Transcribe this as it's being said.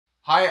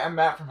Hi, I'm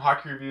Matt from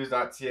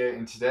HockeyReviews.ca,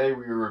 and today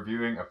we are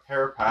reviewing a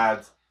pair of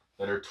pads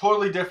that are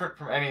totally different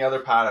from any other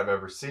pad I've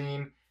ever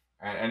seen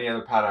and any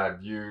other pad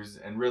I've used,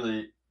 and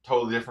really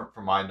totally different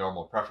from my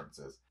normal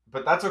preferences.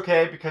 But that's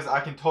okay because I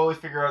can totally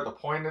figure out the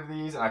point of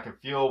these and I can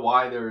feel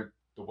why they're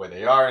the way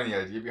they are and the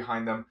idea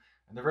behind them,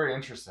 and they're very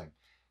interesting.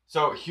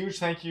 So huge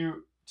thank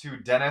you to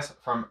Dennis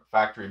from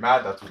Factory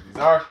MAD. That's what these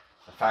are,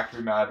 the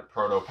Factory MAD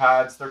Proto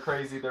pads. They're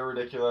crazy, they're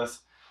ridiculous.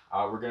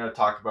 We're going to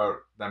talk about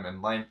them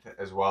in length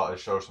as well as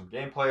show some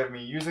gameplay of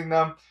me using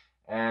them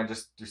and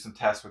just do some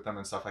tests with them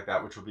and stuff like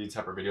that, which will be in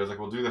separate videos. Like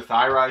we'll do the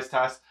thigh rise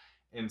test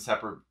in a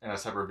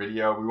separate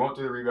video. We won't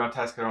do the rebound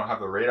test because I don't have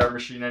the radar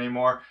machine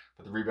anymore,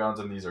 but the rebounds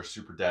on these are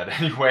super dead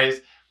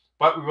anyways.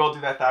 But we will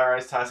do that thigh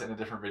rise test in a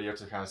different video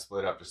to kind of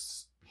split it up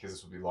just because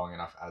this will be long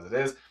enough as it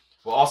is.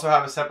 We'll also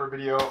have a separate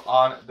video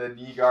on the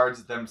knee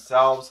guards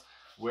themselves,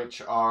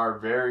 which are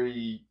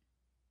very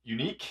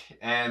unique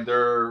and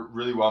they're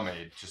really well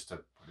made, just to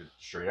put it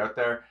straight out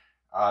there.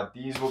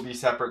 These will be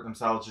separate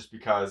themselves just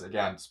because,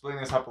 again,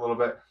 splitting this up a little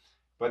bit,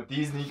 but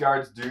these knee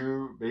guards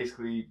do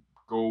basically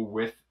go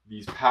with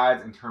these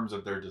pads in terms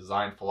of their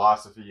design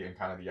philosophy and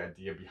kind of the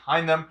idea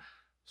behind them.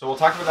 So we'll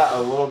talk about that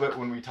a little bit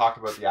when we talk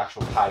about the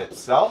actual pad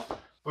itself.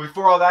 But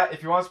before all that,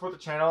 if you want to support the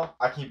channel,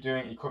 I keep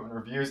doing equipment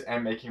reviews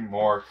and making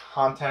more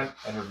content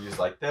and reviews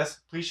like this.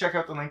 Please check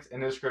out the links in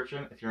the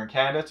description. If you're in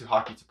Canada, to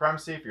Hockey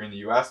Supremacy. If you're in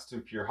the US, to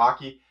Pure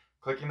Hockey.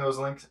 Clicking those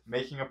links,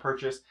 making a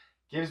purchase,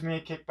 gives me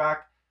a kickback,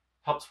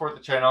 helps support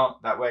the channel.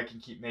 That way I can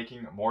keep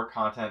making more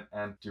content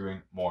and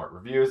doing more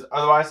reviews.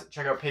 Otherwise,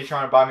 check out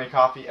Patreon and Buy Me a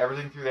Coffee.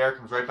 Everything through there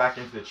comes right back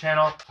into the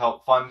channel to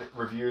help fund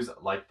reviews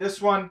like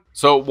this one.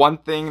 So one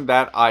thing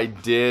that I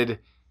did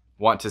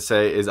want to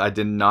say is I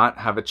did not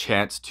have a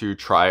chance to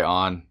try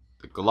on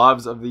the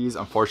gloves of these.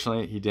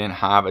 Unfortunately, he didn't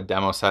have a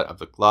demo set of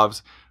the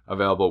gloves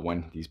available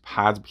when these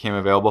pads became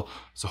available.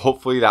 So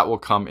hopefully that will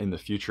come in the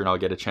future and I'll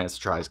get a chance to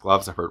try his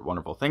gloves. I've heard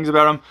wonderful things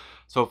about them.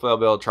 So hopefully I'll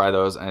be able to try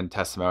those and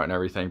test them out and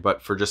everything.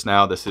 But for just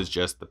now, this is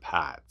just the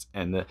pads.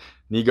 And the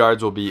knee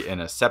guards will be in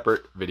a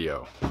separate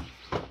video.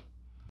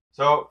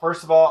 So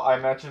first of all, I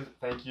mentioned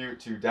thank you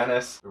to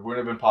Dennis. It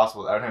wouldn't have been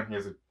possible without him. He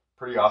has a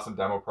pretty awesome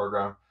demo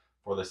program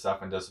for this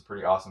stuff and does some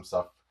pretty awesome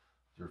stuff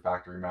through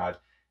Factory MAD.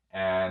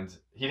 And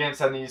he didn't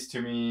send these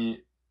to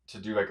me to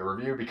do like a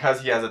review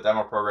because he has a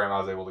demo program. I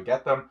was able to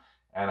get them,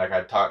 and like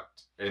I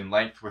talked in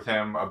length with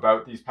him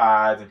about these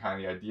pads and kind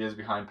of the ideas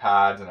behind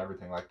pads and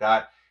everything like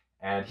that.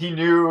 And he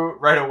knew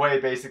right away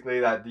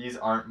basically that these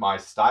aren't my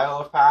style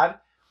of pad,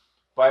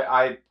 but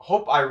I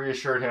hope I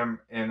reassured him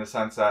in the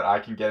sense that I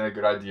can get a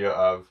good idea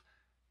of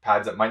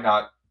pads that might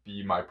not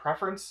be my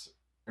preference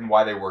and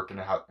why they work and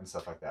how and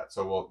stuff like that.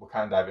 So we'll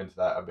kind of dive into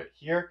that a bit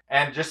here.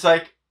 And just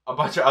like a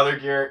bunch of other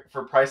gear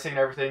for pricing and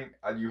everything,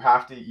 you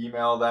have to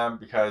email them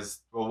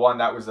because, well, one,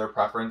 that was their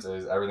preference,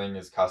 is everything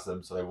is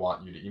custom, so they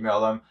want you to email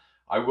them.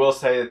 I will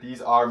say that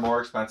these are more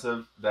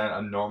expensive than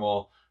a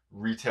normal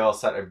retail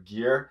set of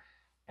gear,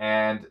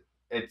 and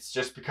it's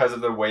just because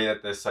of the way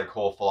that this like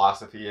whole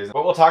philosophy is.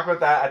 But we'll talk about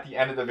that at the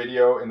end of the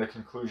video in the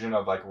conclusion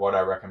of like what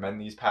I recommend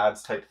these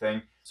pads type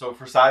thing. So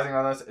for sizing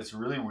on this, it's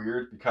really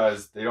weird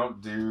because they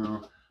don't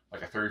do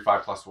like a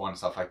 35+1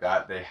 stuff like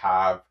that. They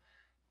have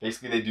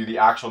basically, they do the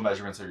actual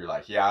measurements that you're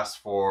like. He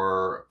asked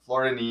for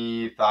floor to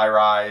knee, thigh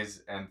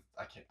rise, and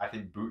I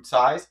think boot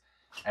size.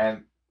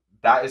 And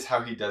that is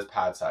how he does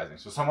pad sizing.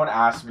 So someone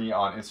asked me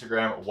on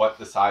Instagram what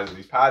the size of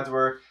these pads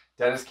were.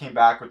 Dennis came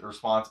back with the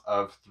response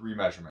of 3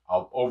 measurements.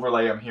 I'll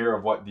overlay them here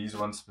of what these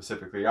ones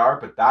specifically are,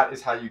 but that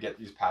is how you get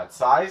these pads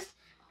sized.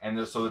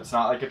 And so it's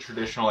not like a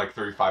traditional like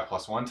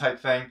 35+1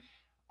 type thing.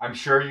 I'm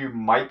sure you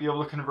might be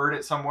able to convert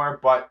it somewhere,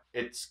 but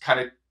it's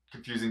kind of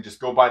confusing. Just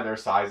go by their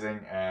sizing,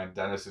 and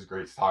Dennis is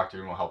great to talk to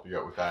and will help you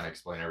out with that and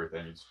explain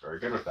everything. He's very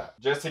good with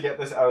that. Just to get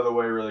this out of the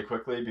way really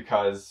quickly,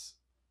 because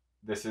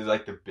this is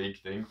like the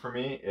big thing for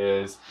me,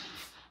 is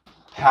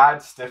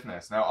pad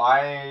stiffness. Now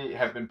I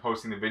have been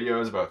posting the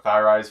videos about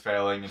thigh rise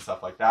failing and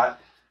stuff like that.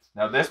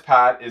 Now this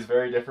pad is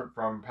very different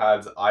from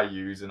pads I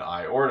use and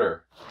I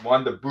order.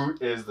 One, the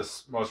boot is the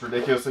most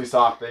ridiculously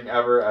soft thing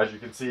ever. As you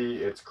can see,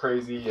 it's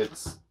crazy.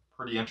 It's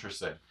pretty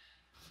interesting.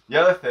 The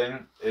other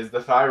thing is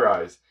the thigh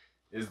rise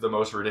is the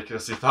most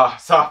ridiculously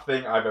soft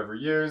thing I've ever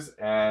used,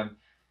 and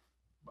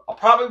I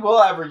probably will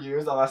ever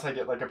use unless I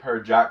get like a pair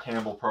of Jack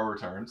Campbell Pro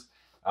Returns.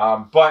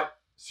 But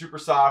super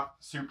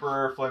soft,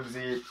 super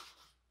flimsy,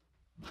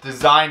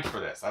 designed for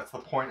this. That's the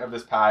point of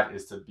this pad,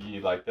 is to be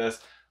like this.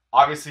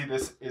 Obviously,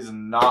 this is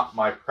not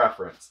my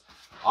preference.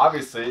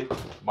 Obviously,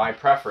 my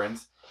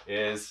preference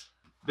is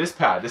this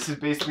pad. This is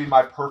basically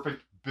my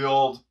perfect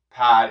build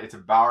pad. It's a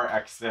Bauer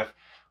X Stiff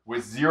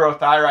with 0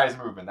 thigh rise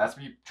movement. That's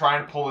me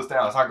trying to pull this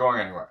down. It's not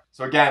going anywhere.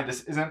 So again,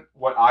 this isn't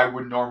what I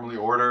would normally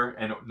order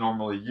and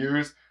normally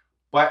use,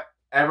 but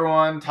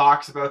everyone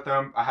talks about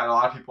them. I had a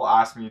lot of people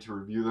ask me to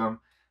review them,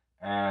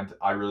 and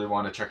I really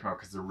want to check them out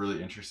because they're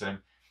really interesting.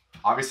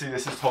 Obviously,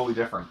 this is totally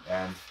different,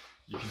 and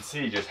you can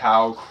see just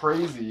how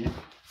crazy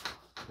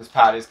this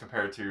pad is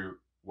compared to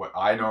what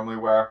I normally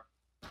wear,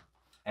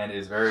 and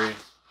is very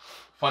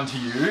fun to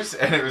use,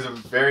 and it was a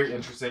very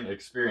interesting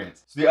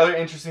experience. So the other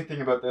interesting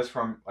thing about this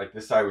from like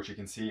this side, which you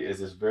can see, is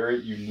this very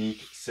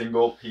unique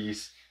single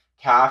piece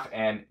calf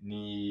and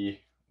knee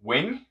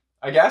wing,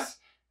 I guess.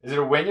 Is it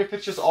a wing if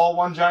it's just all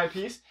one giant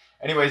piece?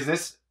 Anyways,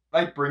 this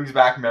like brings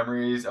back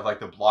memories of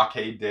like the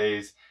blockade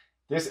days.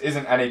 This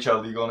isn't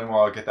NHL legal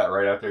anymore. I'll get that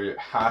right out there. It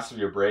has to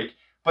be a break,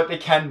 but they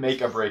can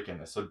make a break in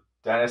this. So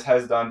Dennis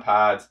has done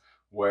pads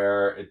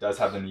where it does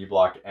have the knee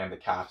block and the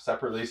calf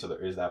separately, so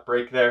there is that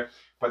break there.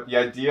 But the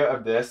idea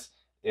of this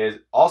is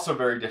also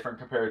very different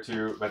compared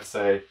to, let's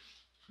say,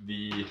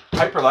 the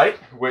Hyperlite,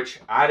 which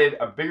added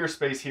a bigger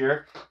space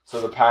here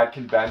so the pad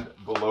can bend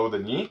below the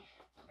knee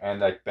and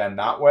like bend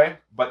that way.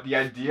 But the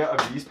idea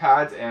of these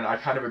pads, and I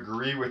kind of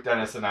agree with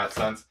Dennis in that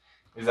sense,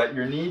 is that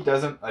your knee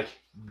doesn't, like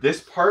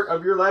this part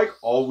of your leg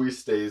always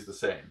stays the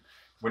same.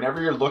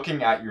 Whenever you're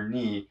looking at your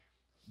knee,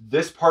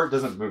 this part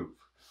doesn't move.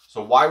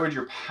 So why would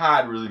your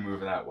pad really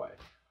move in that way?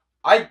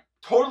 I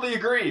totally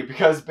agree,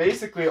 because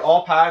basically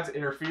all pads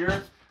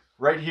interfere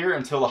right here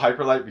until the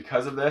Hyperlite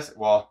because of this.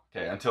 Well,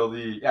 okay, until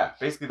the, yeah,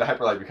 basically the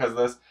Hyperlite because of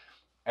this.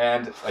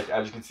 And like,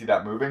 as you can see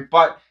that moving,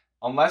 but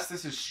unless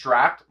this is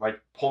strapped,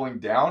 like pulling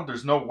down,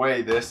 there's no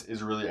way this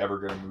is really ever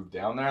going to move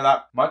down there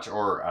that much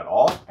or at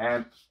all.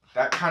 And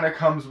that kind of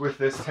comes with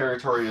this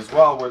territory as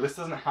well, where this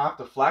doesn't have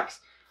to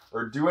flex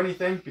or do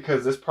anything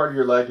because this part of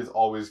your leg is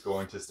always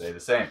going to stay the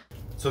same.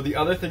 So the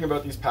other thing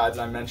about these pads,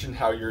 I mentioned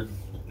how your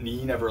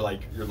knee never,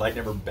 like your leg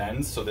never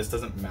bends, so this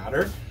doesn't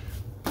matter.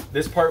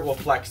 This part will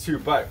flex too,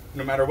 but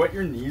no matter what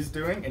your knee's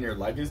doing and your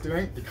leg is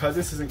doing, because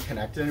this isn't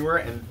connected anywhere,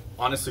 and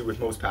honestly with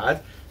most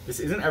pads,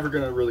 this isn't ever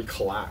gonna really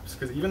collapse.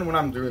 Because even when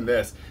I'm doing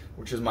this,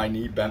 which is my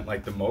knee bent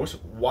like the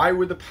most, why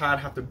would the pad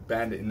have to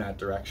bend in that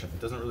direction? It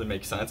doesn't really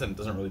make sense and it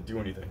doesn't really do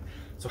anything.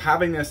 So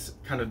having this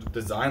kind of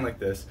design like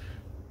this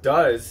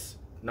does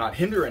not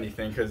hinder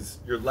anything, because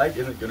your leg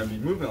isn't going to be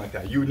moving like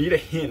that. You would need a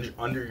hinge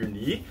under your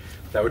knee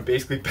that would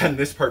basically bend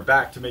this part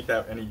back to make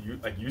that any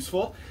like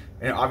useful,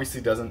 and it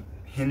obviously doesn't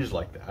hinge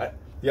like that.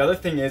 The other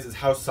thing is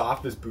how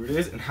soft this boot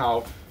is and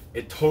how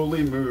it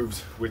totally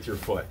moves with your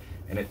foot,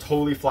 and it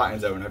totally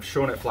flattens out, and I've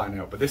shown it flatten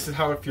out, but this is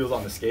how it feels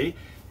on the skate,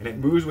 and it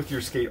moves with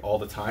your skate all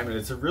the time, and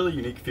it's a really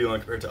unique feeling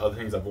compared to other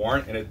things I've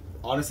worn, and it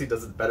honestly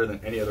does it better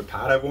than any other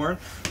pad I've worn.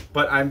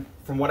 But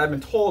from what I've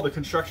been told, the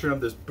construction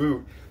of this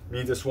boot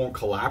means this won't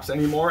collapse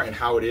anymore, and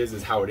how it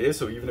is how it is.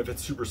 So even if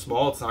it's super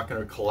small, it's not going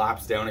to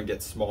collapse down and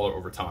get smaller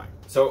over time.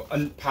 So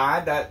a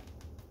pad that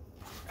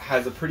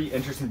has a pretty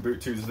interesting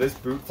boot too. So this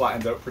boot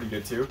flattens out pretty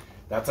good too.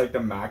 That's like the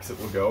max it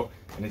will go,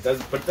 and it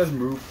does, but it does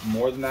move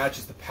more than that.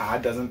 Just the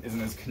pad isn't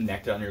as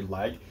connected on your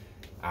leg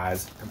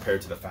as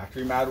compared to the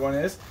factory MAD one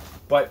is.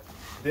 But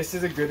this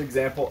is a good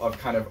example of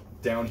kind of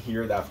down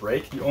here, that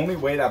break. The only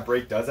way that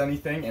break does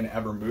anything and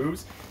ever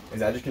moves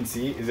is, as you can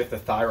see, is if the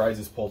thigh rise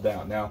is pulled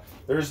down. Now,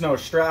 there's no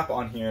strap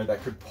on here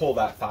that could pull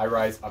that thigh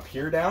rise up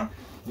here down.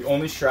 The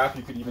only strap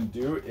you could even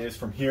do is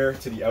from here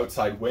to the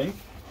outside wing,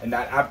 and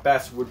that at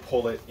best would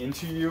pull it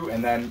into you,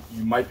 and then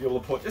you might be able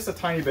to pull it just a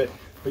tiny bit,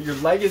 but your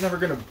leg is never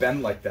gonna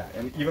bend like that.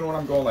 And even when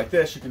I'm going like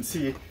this, you can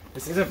see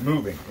this isn't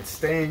moving. It's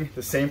staying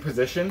the same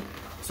position.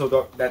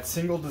 So that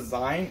single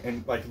design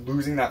and like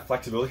losing that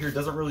flexibility here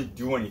doesn't really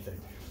do anything.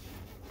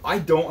 I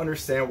don't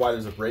understand why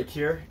there's a break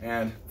here,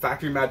 and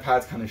factory MAD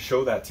pads kind of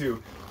show that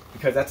too,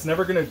 because that's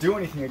never going to do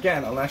anything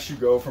again unless you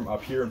go from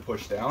up here and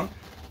push down.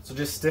 So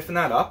just stiffen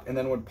that up, and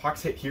then when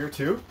pucks hit here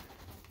too,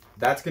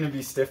 that's going to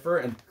be stiffer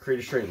and create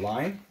a straight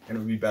line, and it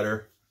would be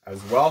better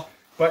as well.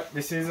 But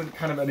this is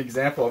kind of an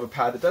example of a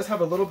pad that does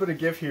have a little bit of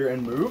give here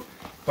and move,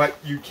 but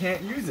you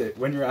can't use it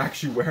when you're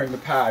actually wearing the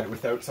pad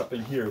without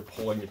something here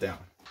pulling it down.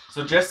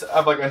 So just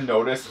of like a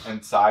notice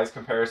and size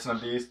comparison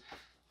of these.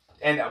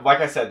 And like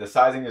I said, the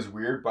sizing is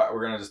weird, but we're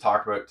going to just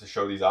talk about it to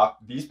show these off.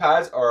 These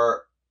pads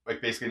are like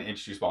basically an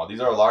inch too small. These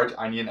are a large,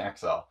 I need an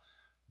XL.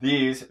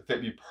 These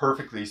fit me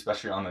perfectly,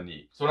 especially on the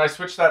knee. So when I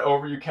switch that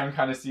over, you can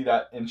kind of see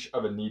that inch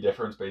of a knee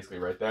difference basically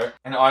right there.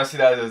 And honestly,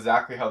 that is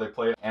exactly how they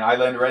played. And I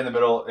landed right in the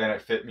middle, and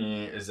it fit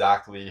me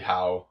exactly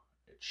how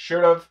it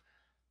should have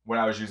when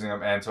I was using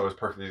them, and so it was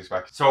perfectly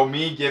expected. So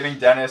me giving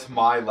Dennis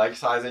my leg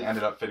sizing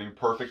ended up fitting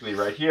perfectly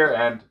right here,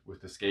 and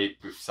with the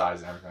skate boot size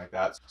and everything like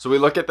that. So we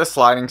look at the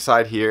sliding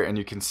side here, and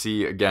you can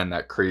see again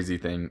that crazy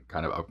thing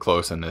kind of up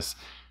close in this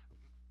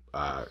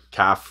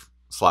calf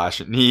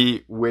 /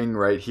 knee wing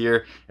right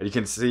here, and you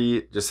can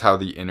see just how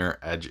the inner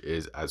edge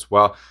is as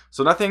well.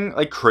 So nothing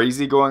like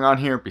crazy going on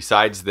here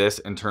besides this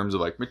in terms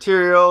of like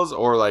materials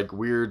or like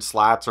weird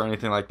slats or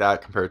anything like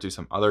that compared to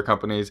some other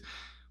companies,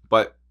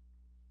 but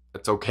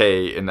it's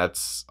okay, and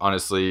that's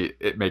honestly,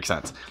 it makes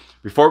sense.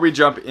 Before we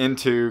jump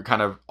into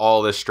kind of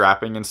all this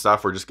strapping and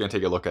stuff, we're just going to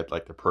take a look at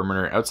like the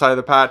perimeter outside of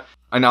the pad.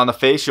 And on the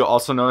face, you'll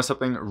also notice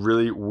something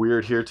really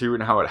weird here too,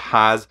 and how it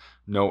has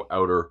no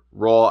outer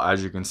roll.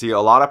 As you can see, a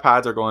lot of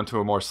pads are going to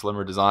a more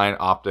slimmer design.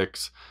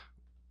 Optics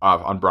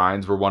on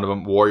Brian's were one of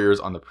them. Warriors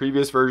on the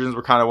previous versions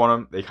were kind of one of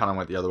them. They kind of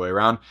went the other way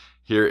around.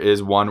 Here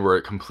is one where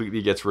it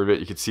completely gets rid of it.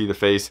 You can see the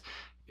face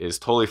is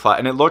totally flat,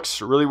 and it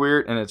looks really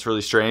weird and it's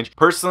really strange.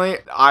 Personally,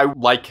 I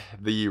like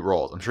the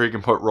rolls. I'm sure you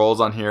can put rolls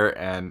on here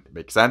and it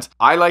makes sense.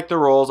 I like the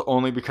rolls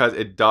only because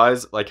it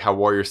does, like how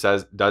Warrior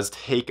says, does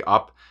take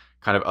up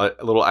kind of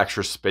a little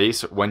extra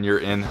space when you're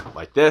in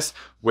like this.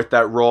 With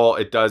that roll,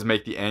 it does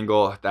make the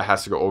angle that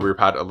has to go over your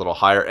pad a little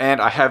higher. And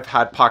I have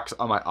had pucks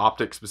on my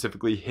optic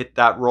specifically hit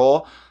that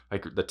roll,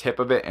 like the tip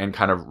of it, and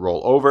kind of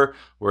roll over.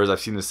 Whereas I've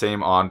seen the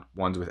same on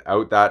ones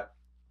without that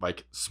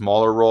like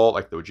smaller roll,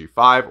 like the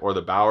G5 or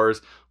the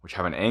Bowers, which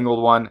have an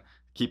angled one,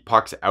 keep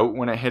pucks out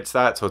when it hits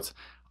that. So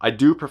I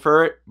do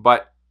prefer it,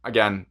 but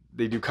again,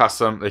 they do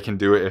custom. They can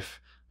do it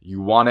if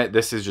you want it.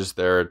 This is just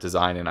their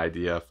design and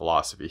idea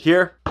philosophy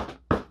here.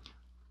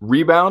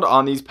 Rebound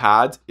on these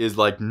pads is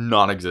like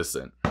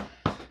non-existent.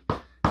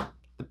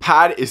 The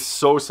pad is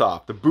so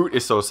soft. The boot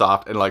is so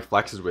soft and like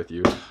flexes with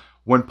you.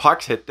 When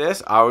pucks hit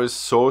this, I was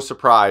so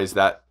surprised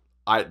that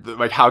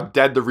like how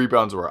dead the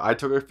rebounds were. I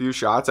took a few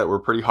shots that were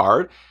pretty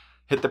hard,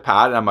 hit the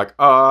pad, and I'm like,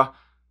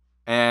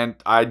 and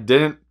I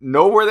didn't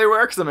know where they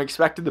were because I'm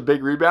expecting the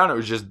big rebound. It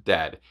was just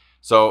dead.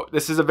 So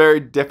this is a very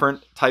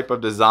different type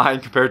of design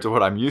compared to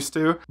what I'm used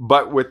to.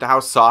 But with how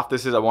soft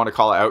this is, I want to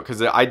call it out because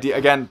the idea,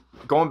 again,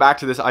 going back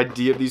to this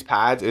idea of these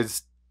pads,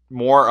 is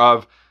more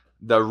of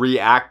the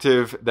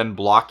reactive than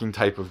blocking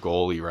type of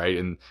goalie, right?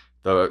 And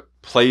the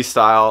play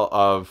style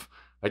of,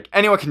 like,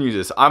 anyone can use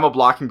this. I'm a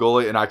blocking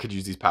goalie and I could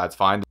use these pads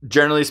fine.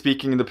 Generally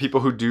speaking, the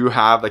people who do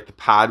have like the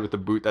pad with the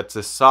boot that's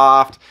this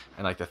soft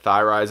and like the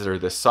thigh rise that are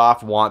this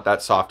soft want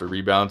that softer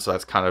rebound. So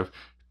that's kind of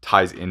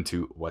ties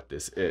into what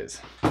this is.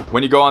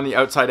 When you go on the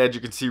outside edge,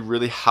 you can see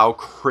really how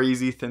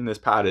crazy thin this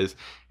pad is.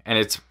 And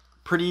it's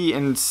pretty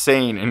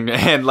insane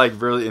and like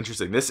really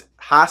interesting. This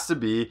has to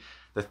be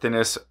the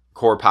thinnest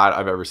core pad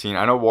I've ever seen.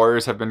 I know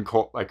Warriors have been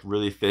like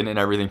really thin and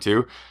everything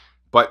too,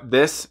 but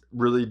this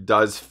really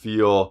does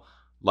feel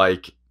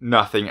like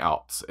nothing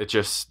else. It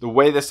just, the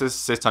way this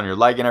sits on your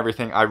leg and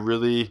everything, I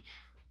really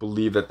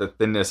believe that the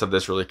thinness of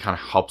this really kind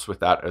of helps with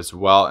that as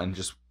well, and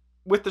just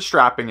with the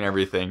strapping and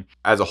everything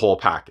as a whole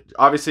package.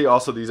 Obviously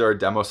also these are a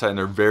demo set and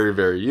they're very,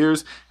 very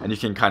used, and you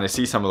can kind of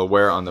see some of the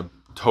wear on the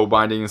toe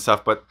binding and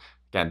stuff, but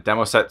again,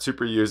 demo set,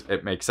 super used,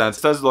 it makes sense.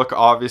 It does look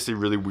obviously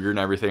really weird and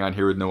everything on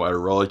here with no outer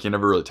roll. Like, you can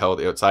never really tell what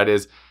the outside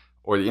is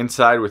or the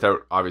inside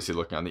without obviously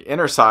looking on the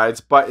inner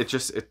sides, but it's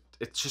just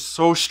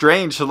so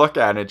strange to look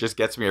at, and it just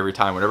gets me every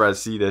time. Whenever I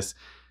see this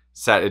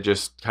set, it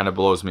just kind of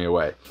blows me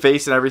away.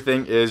 Face and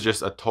everything is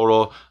just a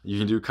total, you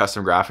can do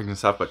custom graphics and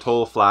stuff, but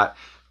total flat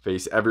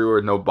face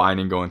everywhere, no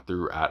binding going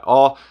through at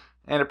all,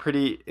 and a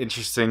pretty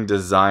interesting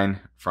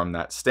design from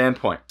that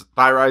standpoint.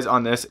 Thigh rise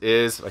on this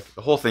is, like,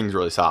 the whole thing's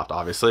really soft,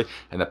 obviously,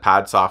 and the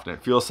pad's soft and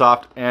it feels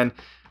soft, and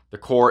the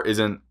core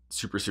isn't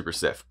super, super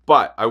stiff.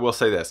 But I will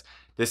say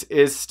this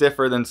is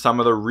stiffer than some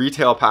of the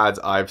retail pads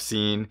I've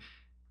seen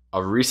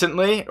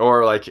recently,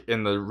 or like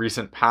in the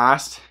recent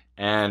past,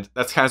 and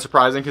that's kind of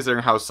surprising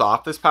considering how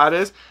soft this pad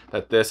is,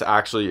 that this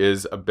actually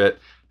is a bit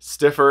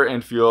stiffer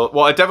and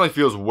well, it definitely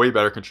feels way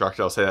better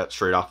constructed, I'll say that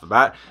straight off the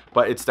bat,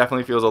 but it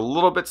definitely feels a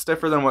little bit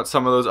stiffer than what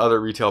some of those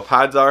other retail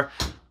pads are.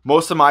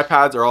 Most of my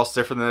pads are all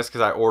stiffer than this because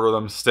I order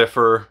them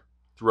stiffer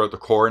throughout the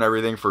core and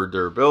everything for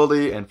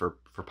durability and for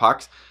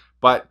pucks,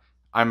 but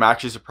I'm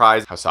actually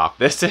surprised how soft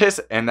this is,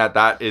 and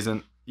that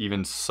isn't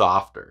even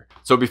softer.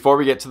 So before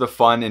we get to the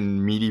fun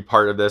and meaty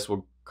part of this,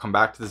 we'll come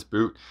back to this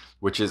boot,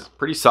 which is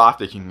pretty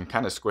soft. You can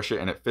kind of squish it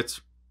and it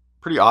fits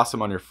pretty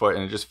awesome on your foot,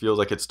 and it just feels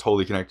like it's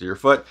totally connected to your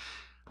foot.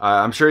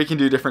 I'm sure you can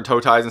do different toe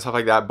ties and stuff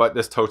like that, but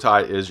this toe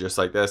tie is just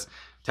like this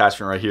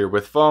attachment right here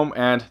with foam,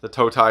 and the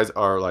toe ties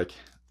are like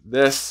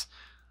this,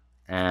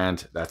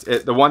 and that's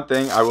it. The one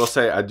thing I will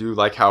say, I do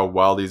like how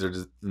well these are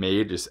just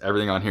made. Just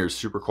everything on here is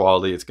super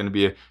quality. It's going to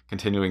be a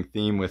continuing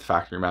theme with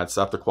factory MAD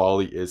stuff. The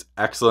quality is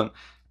excellent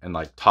and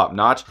like top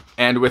notch,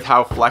 and with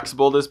how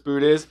flexible this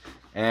boot is,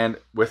 and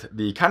with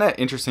the kind of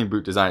interesting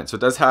boot design. So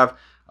it does have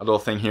a little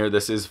thing here.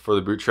 This is for the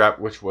boot strap,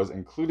 which was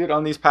included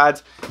on these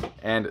pads,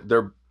 and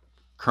they're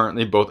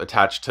currently both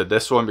attached to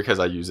this one because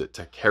I use it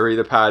to carry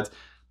the pads.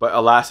 But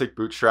elastic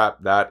boot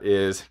strap, that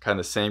is kind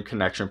of the same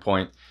connection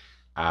point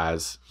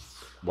as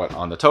what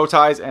on the toe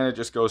ties, and it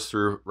just goes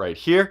through right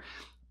here.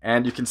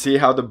 And you can see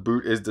how the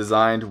boot is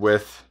designed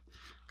with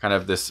kind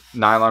of this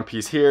nylon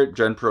piece here,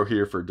 Gen Pro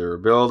here for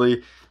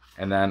durability,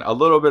 and then a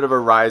little bit of a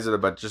riser,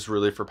 but just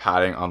really for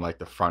padding on like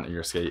the front of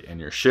your skate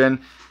and your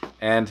shin.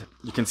 And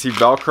you can see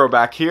Velcro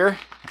back here,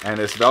 and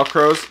this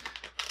Velcros,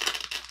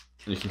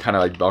 you can kind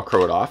of like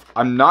Velcro it off.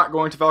 I'm not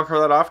going to Velcro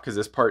that off because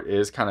this part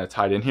is kind of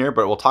tied in here,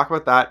 but we'll talk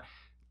about that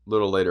a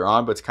little later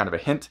on, but it's kind of a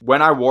hint.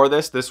 When I wore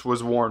this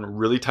was worn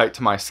really tight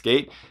to my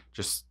skate,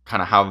 just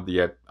kind of how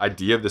the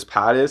idea of this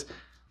pad is.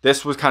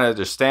 This was kind of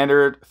just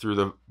standard through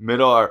the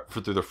middle, or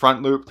through the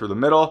front loop, through the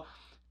middle.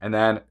 And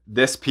then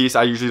this piece,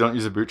 I usually don't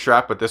use a boot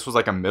strap, but this was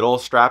like a middle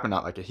strap and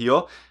not like a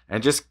heel. And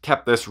it just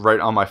kept this right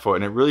on my foot.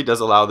 And it really does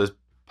allow this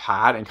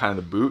pad and kind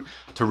of the boot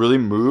to really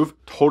move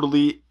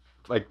totally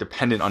like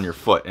dependent on your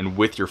foot and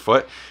with your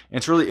foot. And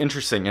it's really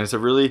interesting, and it's a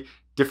really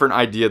different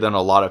idea than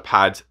a lot of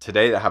pads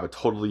today that have a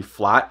totally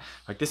flat.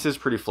 Like this is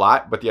pretty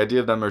flat, but the idea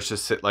of them is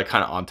just sit like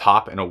kind of on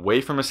top and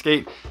away from a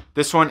skate.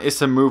 This one is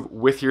to move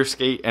with your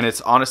skate, and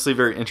it's honestly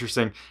very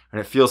interesting, and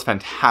it feels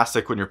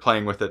fantastic when you're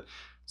playing with it.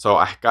 So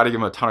I got to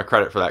give them a ton of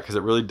credit for that, because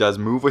it really does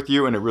move with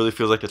you, and it really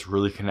feels like it's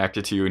really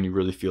connected to you, and you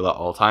really feel that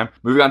all the time.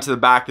 Moving on to the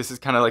back, this is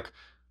kind of like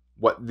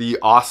what the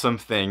awesome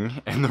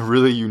thing and the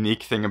really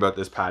unique thing about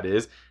this pad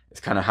is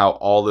kind of how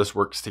all this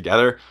works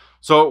together.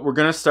 So we're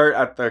going to start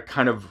at the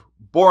kind of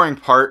boring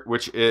part,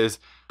 which is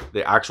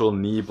the actual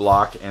knee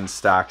block and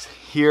stacks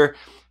here.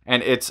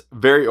 And it's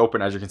very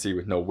open, as you can see,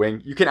 with no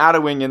wing. You can add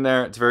a wing in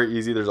there. It's very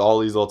easy. There's all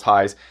these little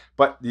ties,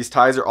 but these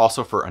ties are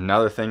also for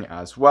another thing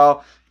as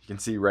well. You can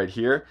see right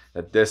here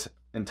that this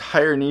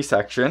entire knee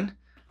section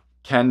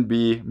can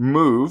be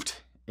moved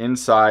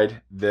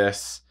inside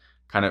this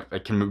kind of,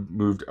 it can be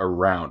moved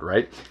around,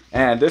 right?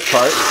 And this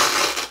part,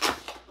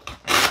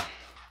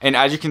 and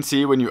as you can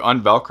see, when you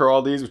unvelcro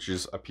all these, which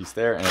is a piece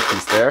there and a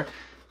piece there,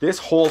 this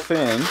whole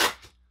thing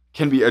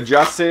can be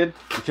adjusted.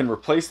 You can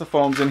replace the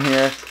foams in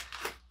here,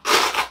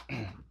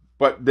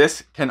 but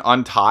this can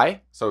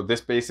untie. So this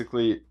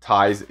basically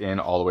ties in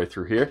all the way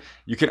through here.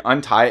 You can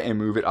untie it and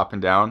move it up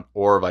and down,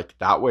 or like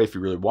that way if you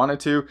really wanted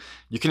to.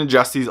 You can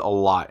adjust these a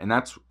lot, and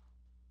that's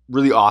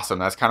really awesome.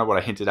 That's kind of what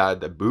I hinted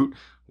at the boot,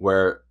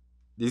 where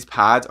these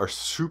pads are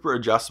super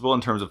adjustable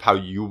in terms of how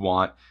you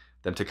want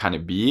them to kind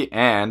of be.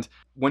 And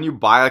when you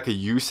buy like a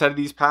used set of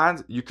these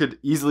pads, you could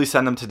easily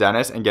send them to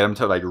dentists and get them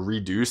to like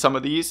redo some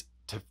of these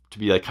to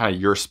be like kind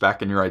of your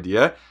spec and your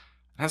idea. And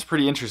that's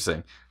pretty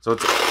interesting. So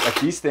it's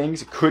like these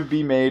things could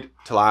be made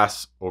to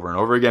last over and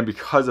over again,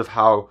 because of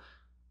how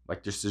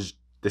like this is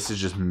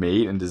just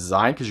made and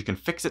designed, because you can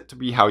fix it to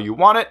be how you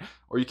want it,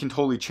 or you can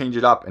totally change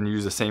it up and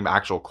use the same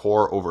actual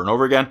core over and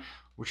over again,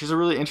 which is a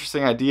really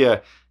interesting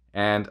idea.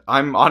 And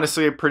I'm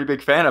honestly a pretty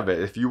big fan of it.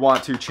 If you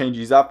want to change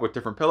these up with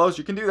different pillows,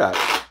 you can do that.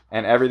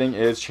 And everything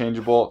is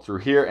changeable through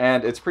here.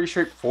 And it's pretty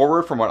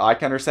straightforward from what I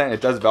can understand.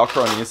 It does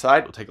Velcro on the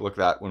inside. We'll take a look at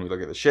that when we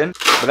look at the shin.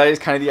 But that is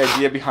kind of the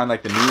idea behind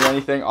like the knee or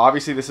anything.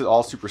 Obviously, this is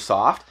all super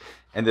soft,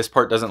 and this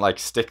part doesn't like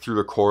stick through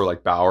the core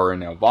like Bauer and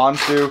now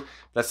Vons do.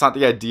 That's not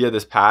the idea of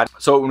this pad.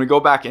 So when we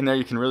go back in there,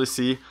 you can really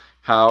see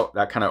how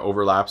that kind of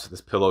overlaps with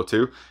this pillow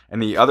too.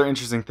 And the other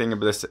interesting thing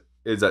about this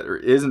is that there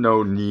is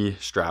no knee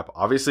strap.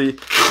 Obviously,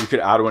 you could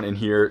add one in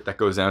here that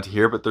goes down to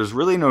here, but there's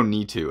really no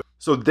need to.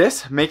 So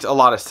this makes a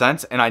lot of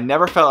sense, and I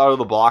never fell out of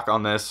the block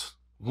on this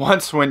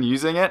once when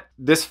using it.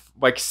 This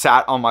like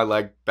sat on my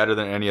leg better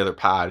than any other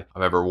pad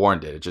I've ever worn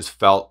did. It just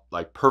felt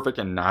like perfect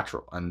and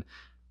natural, and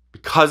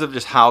because of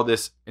just how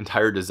this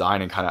entire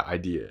design and kind of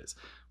idea is.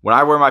 When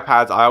I wear my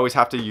pads, I always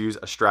have to use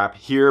a strap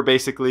here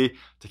basically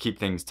to keep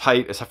things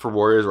tight, except for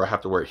Warriors where I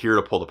have to wear it here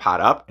to pull the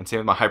pad up. And same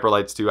with my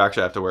Hyperlites too.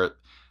 Actually, I have to wear it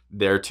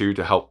there too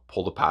to help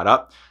pull the pad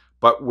up.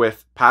 But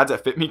with pads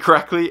that fit me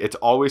correctly, it's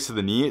always to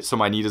the knee, so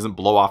my knee doesn't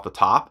blow off the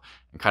top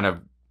and kind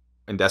of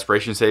in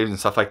desperation saves and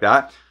stuff like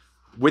that.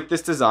 With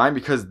this design,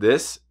 because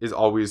this is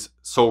always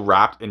so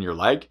wrapped in your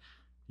leg,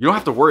 you don't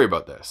have to worry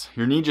about this.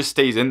 Your knee just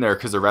stays in there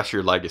because the rest of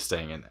your leg is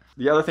staying in there.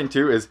 The other thing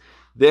too is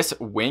this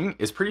wing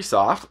is pretty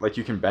soft, like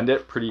you can bend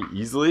it pretty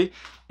easily,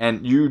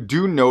 and you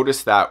do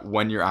notice that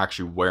when you're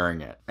actually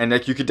wearing it. And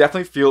like you could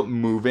definitely feel it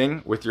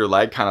moving with your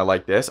leg kind of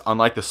like this,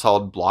 unlike the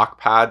solid block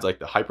pads like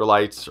the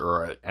Hyperlites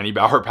or any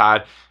Bauer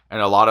pad,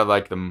 and a lot of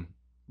like the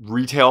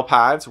retail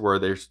pads where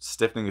they're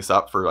stiffening this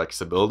up for like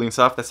stability and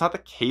stuff. That's not the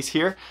case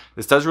here.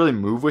 This does really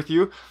move with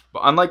you,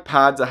 but unlike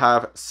pads that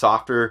have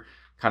softer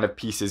kind of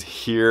pieces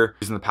here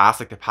in the past,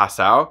 like the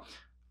Passau,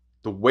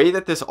 the way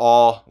that this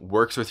all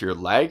works with your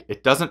leg,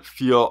 it doesn't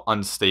feel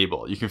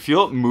unstable. You can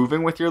feel it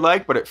moving with your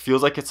leg, but it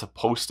feels like it's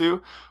supposed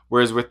to.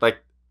 Whereas with like,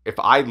 if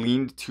I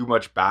leaned too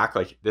much back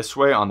like this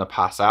way on the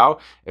Passau,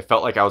 it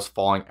felt like I was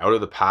falling out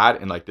of the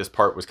pad, and like this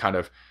part was kind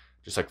of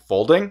just like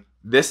folding.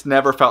 This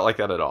never felt like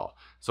that at all.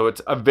 So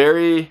it's a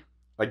very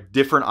like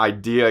different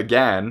idea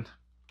again,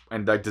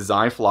 and like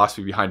design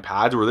philosophy behind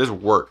pads where this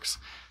works.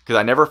 Because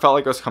I never felt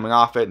like I was coming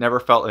off it, never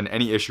felt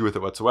any issue with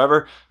it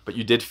whatsoever, but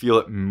you did feel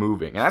it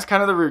moving. And that's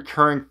kind of the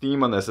recurring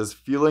theme on this, is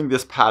feeling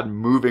this pad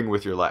moving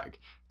with your leg.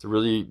 It's a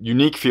really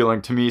unique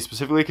feeling to me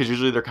specifically, because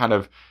usually they're kind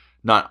of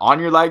not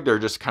on your leg, they're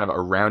just kind of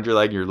around your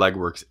leg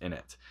works in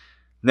it.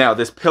 Now,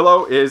 this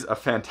pillow is a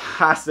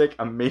fantastic,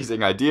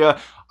 amazing idea.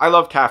 I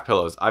love calf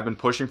pillows. I've been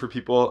pushing for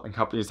people and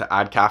companies to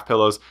add calf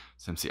pillows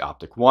since the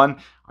Optic One.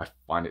 I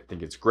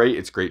think it's great.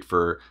 It's great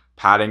for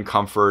padding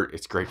comfort.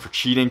 It's great for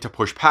cheating to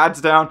push pads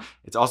down.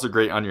 It's also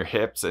great on your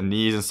hips and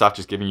knees and stuff,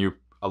 just giving you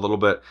a little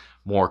bit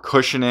more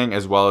cushioning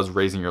as well as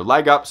raising your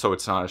leg up so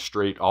it's not a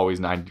straight, always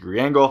 90-degree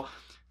angle.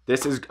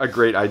 This is a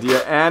great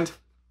idea, and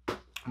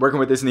working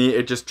with this knee,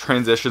 it just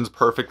transitions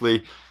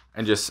perfectly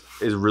and just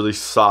is really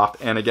soft.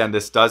 And again,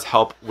 this does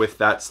help with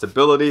that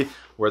stability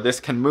where this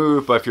can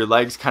move, but if your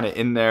leg's kind of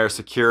in there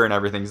secure and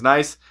everything's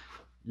nice,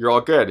 you're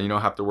all good and you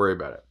don't have to worry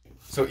about it.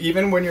 So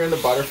even when you're in the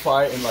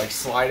butterfly and like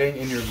sliding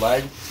in your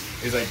leg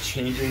is like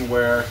changing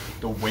where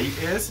the weight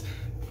is,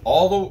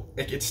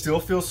 it still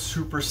feels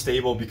super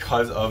stable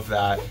because of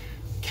that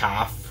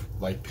calf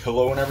like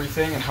pillow and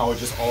everything, and how it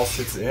just all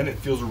sits in. It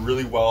feels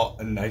really well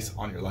and nice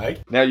on your leg.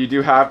 Now you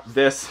do have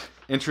this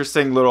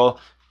interesting little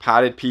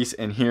padded piece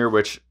in here,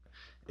 which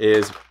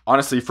is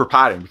honestly for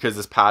padding, because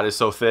this pad is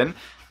so thin.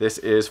 This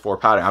is for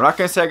padding. I'm not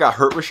gonna say I got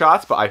hurt with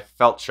shots, but I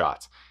felt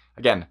shots.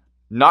 Again,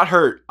 not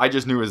hurt, I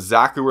just knew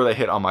exactly where they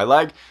hit on my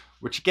leg,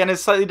 which again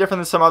is slightly different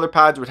than some other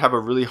pads which have a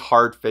really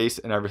hard face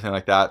and everything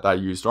like that I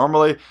use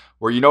normally,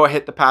 where you know it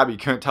hit the pad but you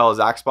couldn't tell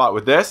exact spot.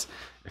 With this,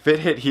 if it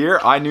hit here,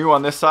 I knew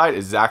on this side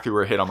exactly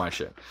where it hit on my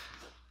shin.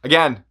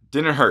 Again,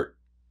 didn't hurt.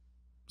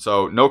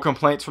 So no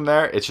complaints from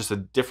there. It's just a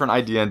different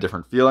idea and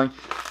different feeling.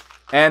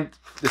 And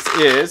this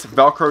is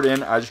Velcroed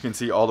in, as you can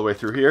see, all the way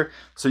through here.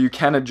 So you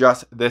can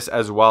adjust this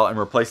as well and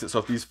replace it. So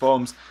if these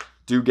foams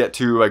do get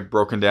too like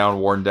broken down,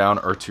 worn down,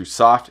 or too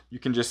soft, you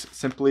can just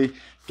simply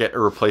get a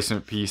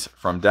replacement piece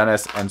from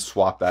Dennis and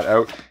swap that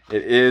out.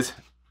 It is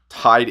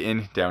tied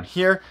in down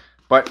here,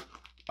 but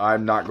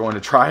I'm not going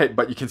to try it,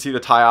 but you can see the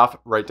tie off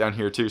right down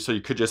here too. So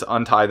you could just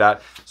untie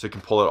that so you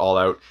can pull it all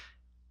out,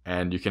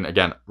 and you can,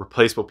 again,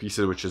 replaceable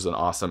pieces, which is an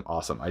awesome,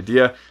 awesome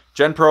idea.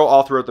 Gen Pro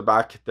all throughout the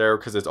back there,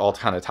 because it's all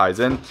kind of ties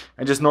in,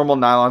 and just normal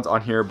nylons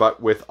on here, but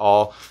with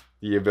all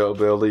the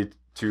availability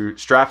to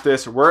strap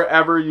this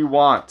wherever you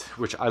want,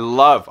 which I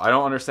love. I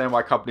don't understand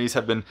why companies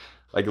have been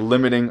like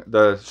limiting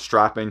the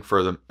strapping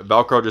for the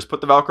Velcro. Just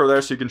put the Velcro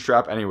there so you can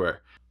strap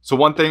anywhere. So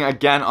one thing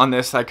again on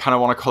this, I kind of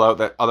want to call out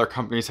that other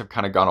companies have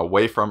kind of gone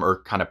away from,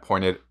 or kind of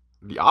pointed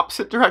the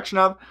opposite direction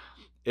of,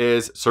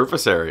 is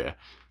surface area.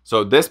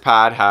 So this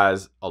pad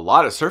has a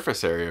lot of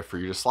surface area for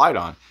you to slide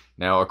on.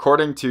 Now,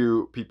 according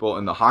to people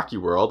in the hockey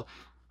world,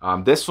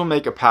 this will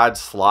make a pad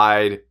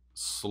slide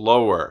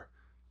slower,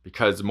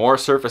 because more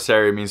surface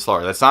area means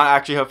slower. That's not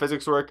actually how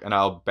physics work, and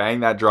I'll bang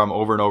that drum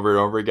over and over and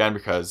over again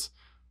because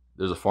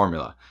there's a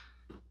formula.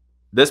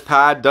 This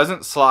pad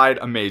doesn't slide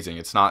amazing.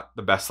 It's not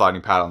the best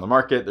sliding pad on the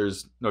market.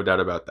 There's no doubt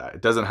about that.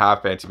 It doesn't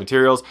have fancy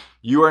materials.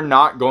 You are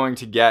not going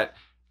to get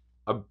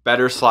a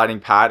better sliding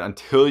pad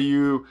until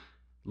you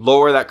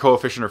lower that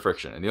coefficient of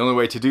friction. And the only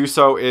way to do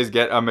so is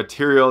get a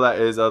material that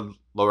is a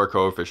lower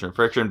coefficient of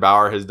friction.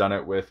 Bauer has done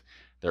it with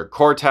their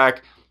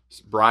Core-Tech.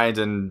 Bryans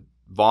and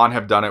Vaughn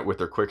have done it with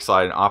their Quick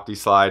Slide and Opti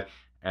Slide,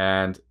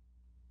 and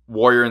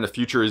Warrior in the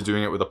future is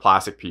doing it with a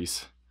plastic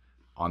piece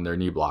on their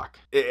knee block.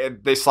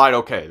 They slide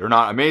okay. They're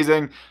not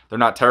amazing. They're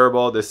not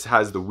terrible. This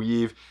has the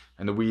weave,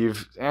 and the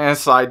weave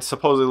slides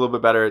supposedly a little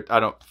bit better. I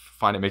don't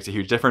find it makes a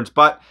huge difference,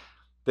 but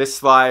this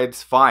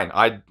slides fine.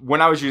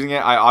 When I was using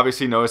it, I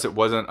obviously noticed it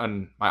wasn't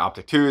on my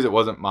Optic 2s, it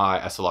wasn't my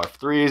SLR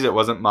 3s, it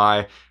wasn't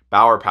my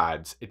Bauer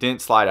pads. It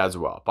didn't slide as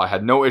well, but I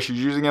had no issues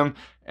using them,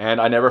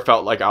 and I never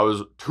felt like I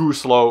was too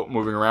slow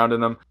moving around in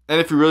them. And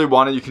if you really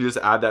wanted, you can just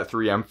add that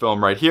 3M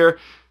film right here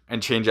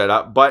and change that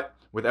up, but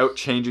without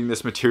changing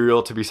this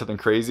material to be something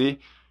crazy,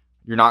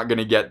 you're not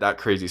gonna get that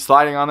crazy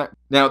sliding on it.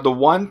 Now, the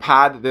one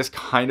pad that this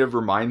kind of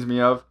reminds me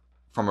of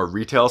from a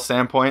retail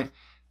standpoint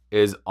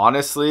is,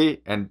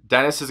 honestly, and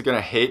Dennis is gonna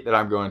hate that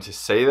I'm going to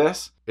say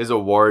this, is a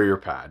Warrior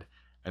pad.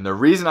 And the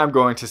reason I'm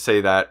going to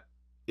say that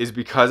is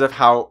because of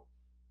how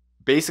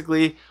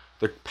basically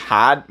the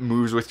pad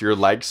moves with your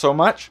leg so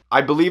much.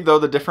 I believe though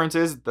the difference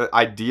is the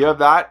idea of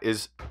that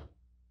is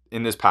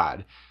in this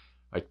pad.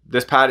 Like,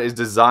 this pad is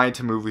designed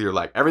to move with your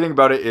leg. Everything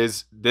about it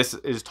is, this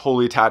is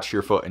totally attached to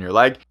your foot and your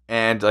leg.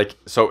 And like,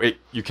 so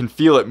you can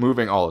feel it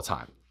moving all the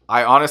time.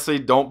 I honestly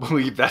don't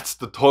believe that's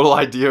the total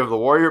idea of the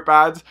Warrior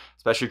pads,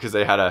 especially because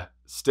they had a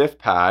stiff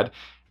pad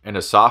and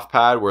a soft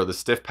pad, where the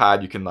stiff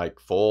pad you can like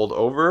fold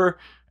over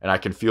and I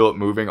can feel it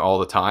moving all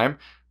the time.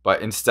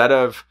 But instead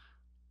of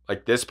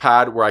like this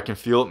pad where I can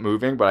feel it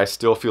moving, but I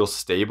still feel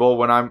stable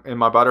when I'm in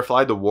my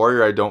butterfly, the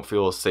Warrior, I don't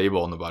feel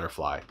stable in the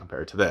butterfly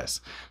compared to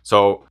this.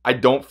 So I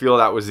don't feel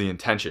that was the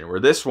intention, where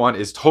this one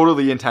is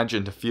totally the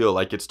intention to feel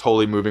like it's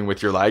totally moving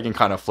with your leg and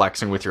kind of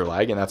flexing with your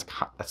leg. And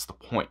that's the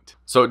point.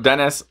 So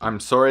Dennis, I'm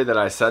sorry that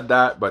I said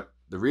that, but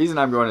the reason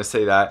I'm going to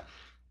say that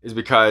is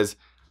because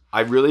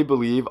I really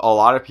believe a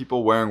lot of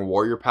people wearing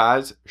Warrior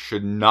pads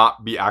should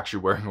not be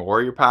actually wearing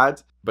Warrior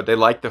pads, but they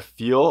like the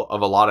feel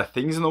of a lot of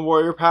things in the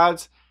Warrior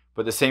pads.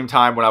 But at the same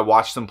time, when I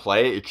watch them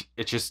play,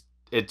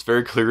 it's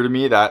very clear to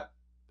me that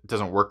it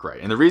doesn't work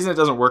right. And the reason it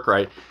doesn't work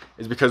right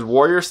is because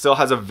Warrior still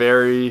has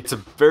it's a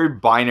very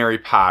binary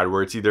pad,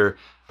 where it's either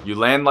you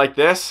land like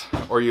this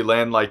or you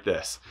land like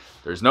this.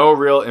 There's no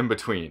real in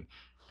between.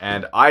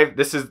 And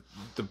this is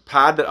the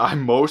pad that I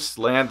most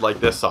land like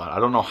this on. I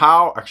don't know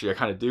how, actually I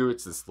kind of do.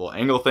 It's this little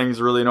angle thing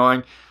is really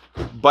annoying.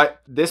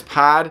 But this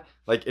pad,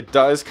 like, it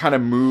does kind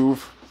of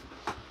move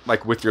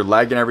like with your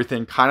leg and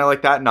everything, kind of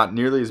like that, not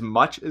nearly as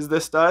much as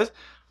this does,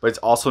 but it's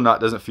also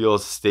doesn't feel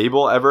as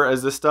stable ever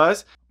as this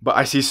does. But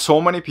I see so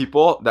many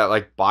people that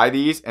like buy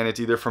these, and it's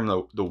either from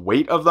the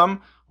weight of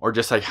them, or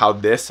just like how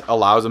this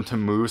allows them to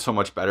move so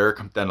much better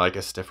than like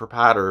a stiffer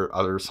pad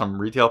or some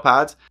retail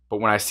pads. But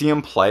when I see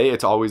them play,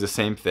 it's always the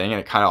same thing, and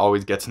it kind of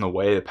always gets in the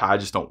way. The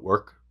pads just don't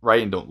work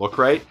right and don't look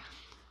right.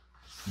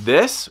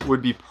 This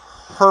would be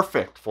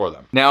perfect for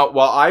them. Now,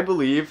 while I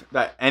believe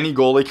that any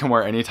goalie can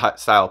wear any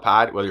style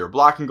pad, whether you're a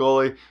blocking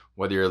goalie,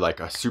 whether you're like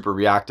a super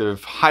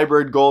reactive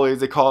hybrid goalie, as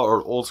they call it,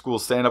 or old school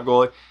stand-up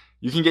goalie,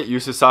 you can get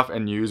used to stuff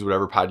and use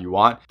whatever pad you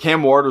want.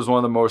 Cam Ward was one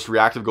of the most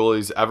reactive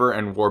goalies ever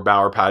and wore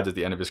Bauer pads at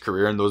the end of his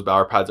career. And those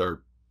Bauer pads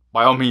are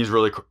by all means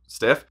really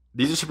stiff.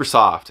 These are super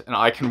soft and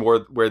I can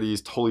wear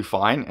these totally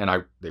fine.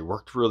 And they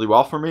worked really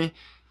well for me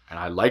and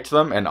I liked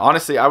them. And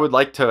honestly, I would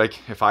like to, like,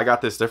 if I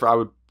got this stiffer, I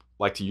would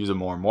like to use it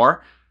more and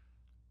more.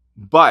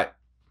 But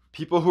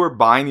people who are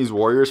buying these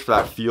Warriors for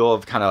that feel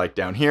of kind of like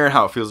down here and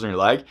how it feels in your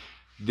leg,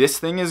 this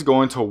thing is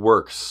going to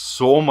work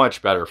so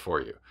much better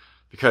for you.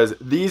 Because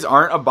these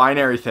aren't a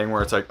binary thing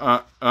where it's like,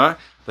 the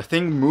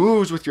thing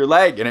moves with your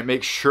leg and it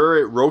makes sure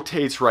it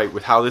rotates right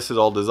with how this is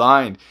all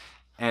designed.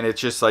 And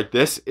it's just like,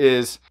 this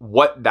is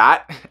what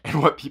that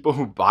and what people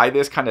who buy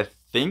this kind of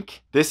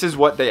think. This is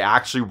what they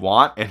actually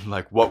want and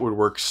like what would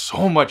work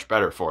so much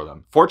better for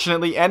them.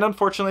 Fortunately and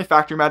unfortunately,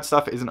 factory MAD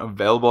stuff isn't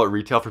available at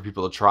retail for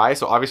people to try.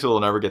 So obviously they'll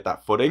never get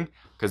that footing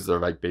because they're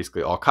like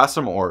basically all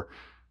custom or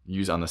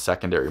use on the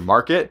secondary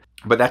market,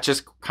 but that's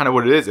just kind of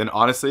what it is. And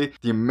honestly,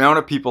 the amount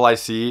of people I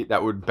see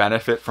that would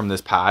benefit from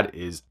this pad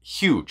is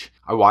huge.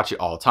 I watch it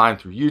all the time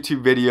through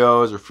YouTube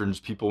videos or from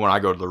just people when I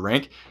go to the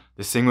rink.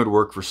 This thing would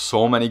work for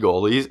so many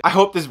goalies. I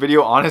hope this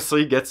video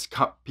honestly gets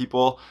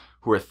people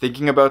who are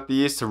thinking about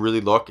these to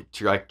really look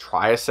to like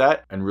try a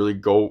set and really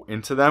go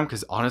into them,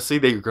 because honestly,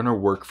 they're gonna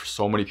work for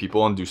so many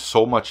people and do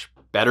so much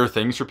better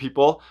things for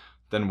people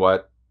than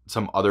what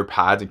some other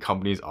pads and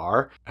companies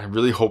are. I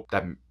really hope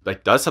that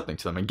like does something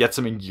to them and gets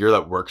them in gear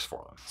that works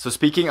for them. So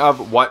speaking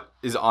of what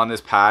is on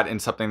this pad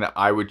and something that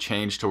I would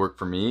change to work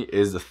for me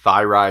is the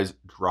thigh rise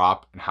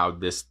drop and how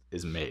this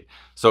is made.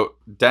 So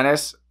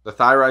Dennis, the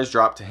thigh rise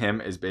drop to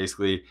him is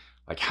basically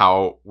like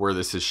where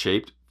this is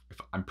shaped.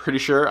 I'm pretty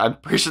sure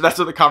that's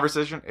what the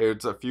conversation,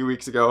 it's a few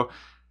weeks ago.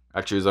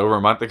 Actually, it was over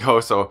a month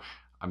ago. So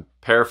I'm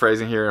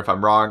paraphrasing here. If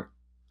I'm wrong,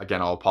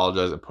 again, I'll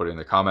apologize and put it in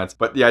the comments.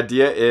 But the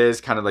idea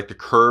is kind of like to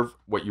curve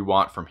what you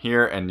want from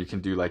here, and you can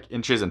do like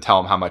inches and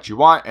tell them how much you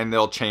want, and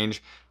they'll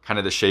change kind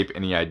of the shape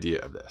and the idea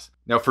of this.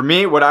 Now for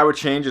me, what I would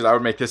change is I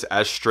would make this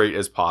as straight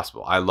as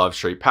possible. I love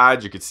straight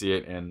pads. You could see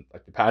it in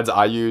like the pads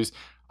I use.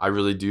 I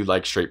really do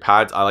like straight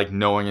pads. I like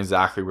knowing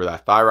exactly where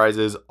that thigh rise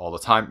is all the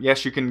time.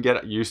 Yes, you can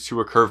get used to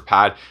a curved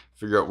pad,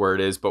 figure out where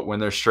it is, but when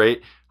they're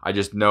straight, I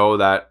just know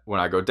that when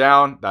I go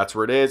down, that's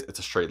where it is. It's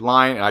a straight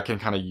line, and I can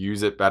kind of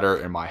use it better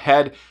in my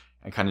head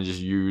and kind of just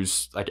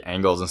use like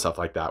angles and stuff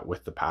like that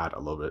with the pad a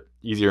little bit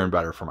easier and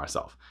better for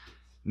myself.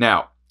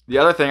 Now, the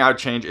other thing I would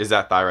change is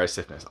that thigh rise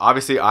stiffness.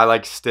 Obviously, I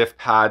like stiff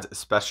pads,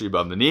 especially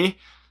above the knee.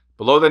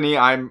 Below the knee,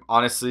 I'm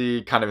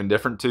honestly kind of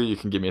indifferent to. You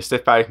can give me a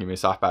stiff pad, you can give me a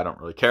soft pad, I don't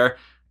really care.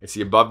 It's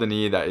the above the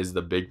knee that is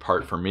the big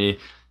part for me,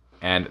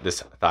 and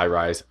this thigh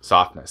rise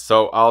softness.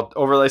 So I'll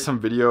overlay some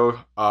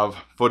video of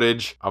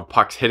footage of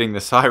pucks hitting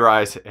this thigh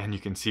rise and you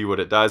can see what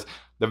it does.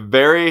 The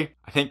very,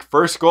 I think,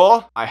 first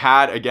goal I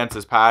had against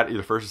this pad,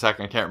 either first or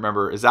second, I can't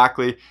remember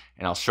exactly,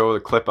 and I'll show the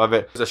clip of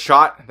it. There's a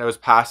shot that was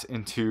passed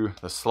into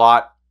the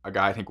slot. A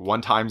guy, I think,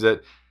 one times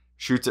it,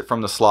 shoots it from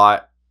the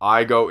slot.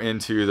 I go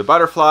into the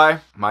butterfly.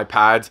 My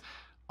pads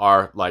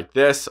are like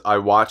this. I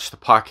watch the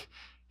puck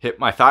hit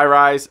my thigh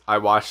rise. I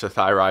watch the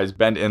thigh rise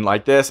bend in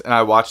like this, and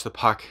I watch the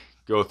puck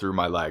go through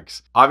my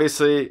legs.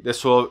 Obviously,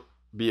 this will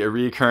be a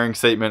recurring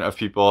statement of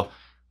people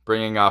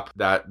bringing up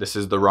that this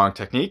is the wrong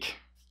technique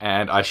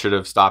and I should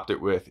have stopped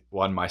it with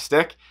one, my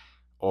stick,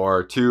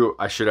 or two,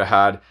 I should have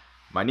had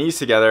my knees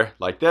together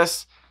like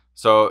this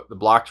so the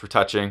blocks were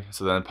touching,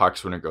 so then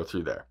pucks wouldn't go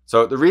through there.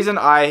 So the reason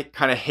I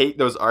kind of hate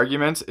those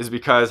arguments is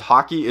because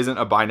hockey isn't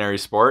a binary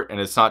sport, and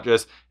it's not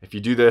just if you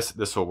do this,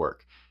 this will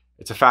work.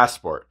 It's a fast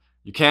sport.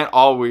 You can't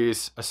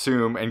always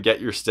assume and get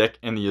your stick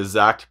in the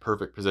exact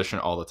perfect position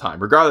all the time.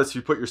 Regardless, if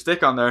you put your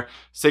stick on there,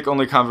 stick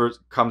only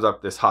comes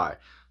up this high.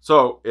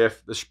 So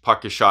if the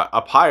puck is shot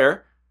up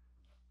higher,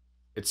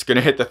 it's going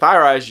to hit the thigh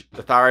rise.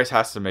 The thigh rise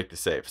has to make the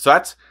save. So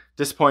that's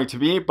disappointing to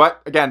me.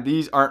 But again,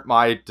 these aren't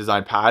my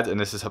design pads, and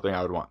this is something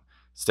I would want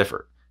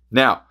stiffer.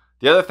 Now,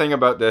 the other thing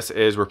about this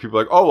is where people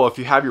are like, oh, well, if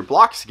you have your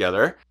blocks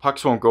together,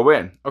 pucks won't go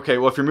in. Okay,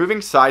 well, if you're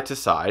moving side to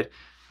side,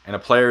 and a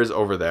player is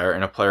over there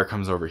and a player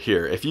comes over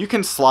here, if you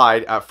can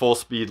slide at full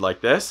speed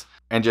like this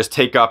and just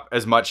take up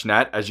as much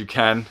net as you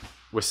can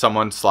with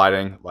someone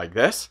sliding like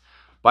this,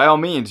 by all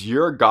means,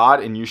 you're a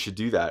god and you should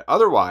do that.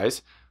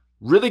 Otherwise,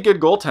 really good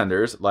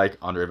goaltenders like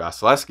Andrei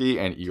Vasilevsky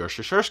and Igor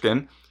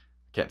Shesterkin,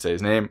 can't say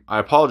his name, I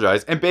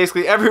apologize, and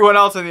basically everyone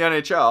else in the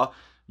NHL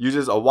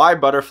uses a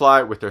wide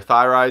butterfly with their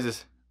thigh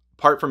rises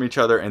apart from each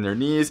other and their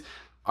knees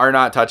are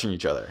not touching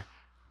each other,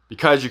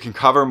 because you can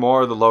cover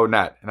more of the low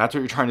net. And that's what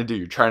you're trying to do.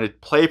 You're trying to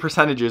play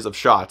percentages of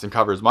shots and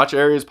cover as much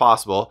area as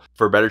possible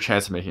for a better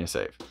chance of making a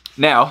save.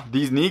 Now,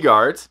 these knee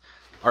guards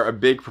are a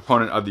big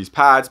proponent of these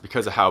pads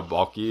because of how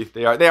bulky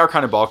they are. They are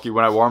kind of bulky.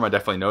 When I wore them, I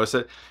definitely noticed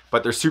it,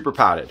 but they're super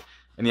padded.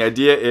 And the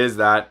idea is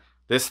that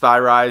this thigh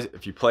rise,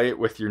 if you play it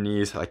with your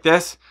knees like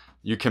this,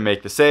 you can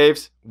make the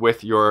saves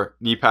with your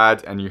knee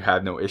pads and you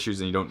have no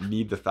issues and you don't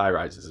need the thigh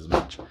rises as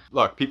much.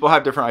 Look, people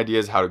have different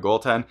ideas how to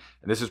goaltend,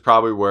 and this is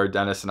probably where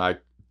Dennis and I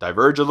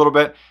diverge a little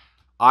bit.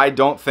 I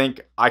don't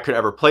think I could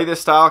ever play this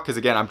style because,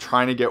 again, I'm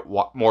trying to get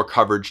more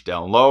coverage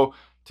down low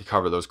to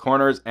cover those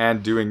corners,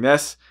 and doing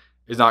this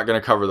is not going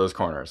to cover those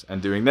corners,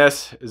 and doing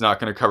this is not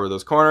going to cover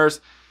those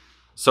corners.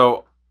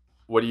 So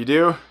what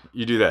do?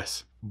 You do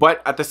this.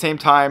 But at the same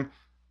time,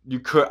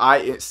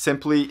 I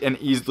simply and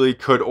easily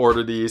could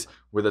order these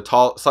with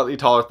a slightly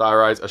taller thigh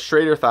rise, a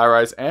straighter thigh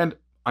rise, and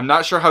I'm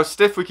not sure how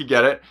stiff we could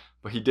get it,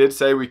 but he did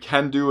say we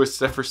can do a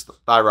stiffer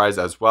thigh rise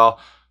as well.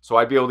 So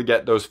I'd be able to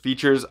get those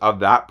features of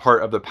that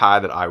part of the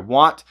pad that I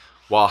want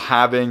while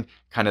having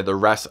kind of the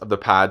rest of the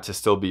pad to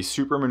still be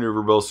super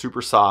maneuverable,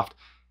 super soft,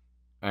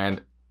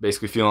 and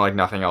basically feeling like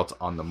nothing else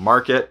on the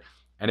market.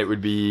 And it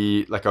would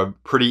be like a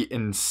pretty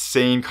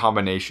insane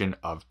combination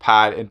of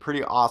pad and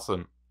pretty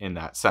awesome in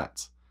that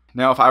sense.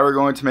 Now, if I were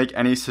going to make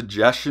any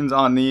suggestions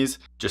on these,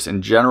 just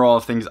in general,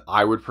 things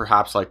I would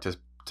perhaps like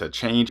to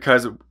change,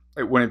 because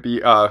it wouldn't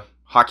be a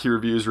hockey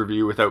reviews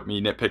review without me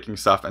nitpicking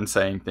stuff and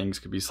saying things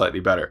could be slightly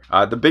better.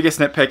 The biggest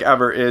nitpick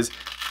ever is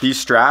these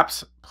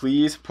straps.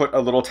 Please put a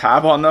little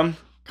tab on them,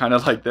 kind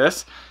of like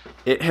this.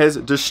 It has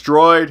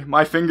destroyed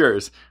my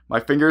fingers. My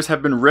fingers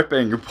have been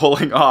ripping,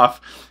 pulling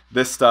off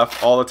this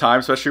stuff all the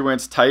time, especially when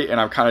it's tight and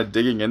I'm kind of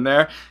digging in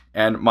there,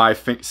 and my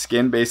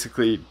skin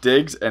basically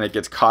digs and it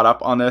gets caught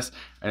up on this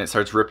and it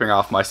starts ripping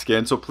off my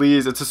skin. So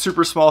please, it's a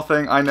super small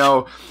thing, I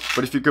know,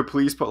 but if you could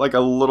please put like a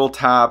little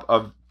tab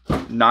of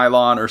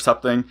nylon or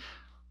something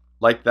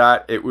like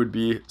that, it would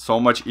be so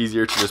much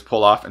easier to just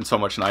pull off and so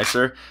much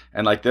nicer.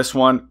 And like this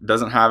one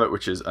doesn't have it,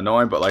 which is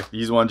annoying, but like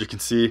these ones you can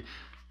see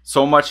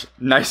so much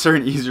nicer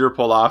and easier to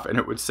pull off, and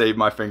it would save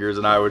my fingers,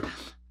 and I would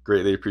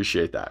greatly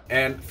appreciate that.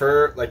 And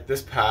for like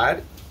this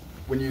pad,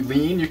 when you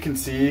lean, you can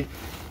see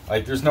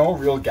like there's no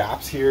real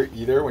gaps here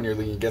either when you're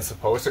leaning against the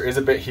post. There is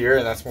a bit here,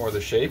 and that's more of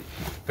the shape,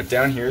 but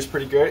down here is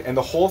pretty good. And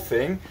the whole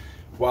thing,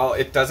 while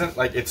it doesn't,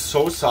 like, it's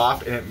so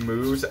soft and it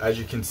moves, as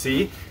you can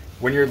see,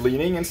 when you're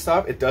leaning and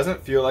stuff, it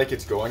doesn't feel like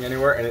it's going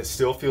anywhere, and it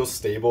still feels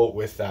stable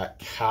with that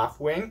calf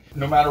wing.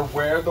 No matter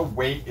where the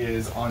weight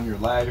is on your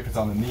leg, if it's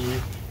on the knee,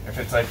 if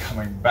it's like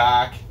coming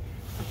back,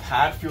 the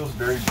pad feels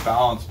very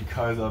balanced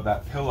because of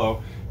that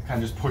pillow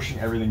kind of just pushing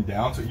everything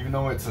down. So even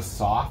though it's a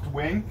soft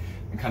wing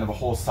and kind of a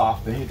whole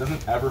soft thing, it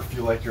doesn't ever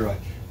feel like you're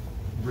like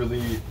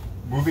really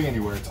moving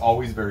anywhere. It's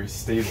always very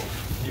stable.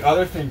 The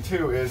other thing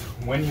too is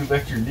when you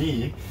lift your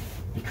knee,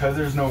 because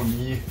there's no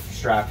knee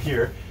strap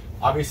here,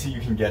 obviously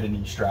you can get a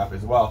knee strap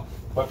as well,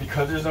 but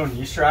because there's no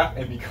knee strap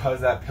and because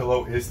that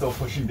pillow is still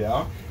pushing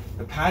down,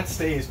 the pad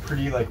stays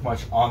pretty like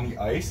much on the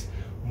ice,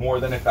 more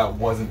than if that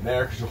wasn't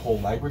there, because your whole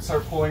leg would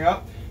start pulling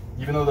up.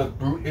 Even though the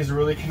boot is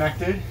really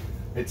connected,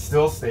 it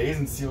still stays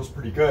and seals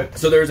pretty good.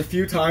 So there's a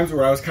few times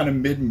where I was kind of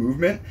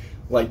mid-movement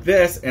like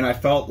this, and I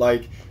felt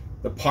like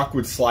the puck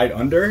would slide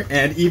under,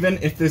 and even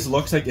if this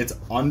looks like it's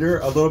under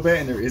a little bit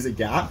and there is a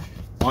gap,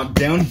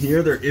 down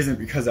here there isn't,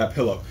 because that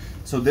pillow.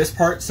 So this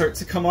part starts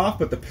to come off,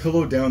 but the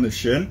pillow down the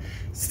shin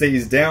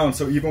stays down.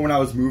 So even when I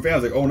was moving, I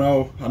was like, oh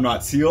no, I'm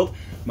not sealed.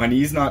 My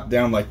knee's not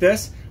down like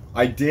this.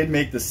 I did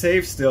make the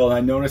save still, and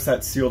I noticed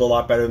that sealed a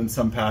lot better than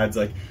some pads,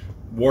 like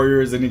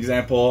Warrior is an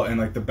example, and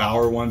like the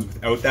Bauer ones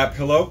without that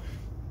pillow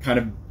kind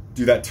of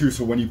do that too.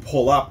 So when you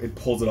pull up, it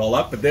pulls it all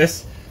up. But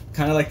this,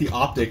 kind of like the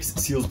optics,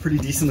 seals pretty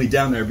decently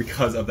down there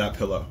because of that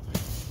pillow.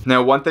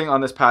 Now, one thing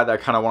on this pad that I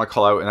kind of want to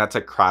call out, and that's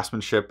like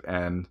craftsmanship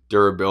and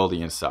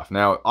durability and stuff.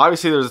 Now,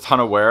 obviously there's a ton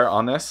of wear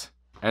on this,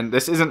 and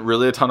this isn't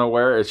really a ton of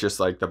wear. It's just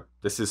like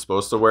this is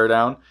supposed to wear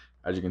down,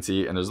 as you can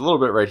see, and there's a little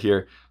bit right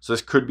here. So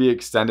this could be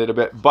extended a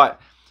bit, but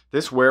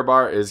this wear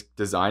bar is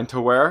designed to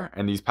wear,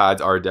 and these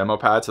pads are demo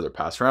pads, so they're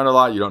passed around a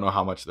lot. You don't know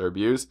how much they're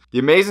abused. The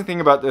amazing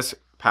thing about this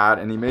pad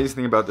and the amazing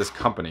thing about this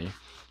company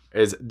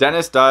is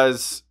Dennis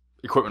does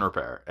equipment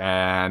repair,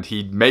 and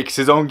he makes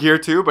his own gear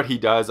too, but he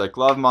does like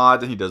glove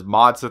mods and he does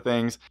mods to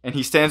things, and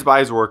he stands by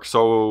his work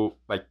so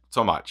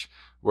much.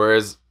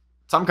 Whereas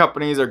some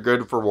companies are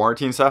good for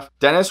warranty and stuff.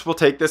 Dennis will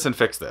take this and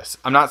fix this.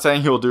 I'm not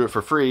saying he will do it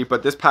for free,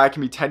 but this pad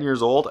can be 10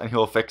 years old and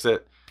he'll fix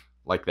it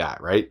like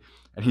that, right?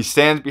 And he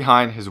stands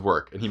behind his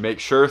work, and he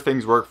makes sure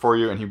things work for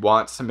you, and he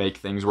wants to make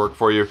things work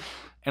for you.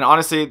 And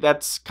honestly,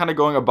 that's kind of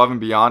going above and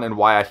beyond, and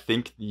why I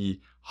think the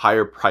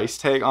higher price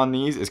tag on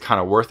these is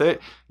kind of worth it,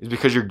 is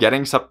because you're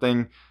getting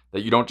something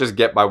that you don't just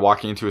get by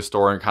walking into a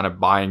store and kind of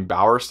buying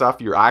Bauer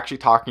stuff. You're actually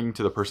talking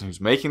to the person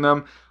who's making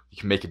them. You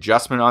can make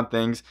adjustment on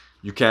things.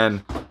 You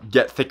can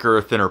get thicker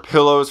or thinner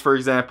pillows, for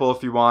example,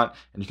 if you want,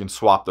 and you can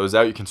swap those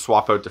out. You can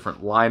swap out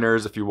different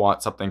liners if you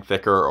want something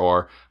thicker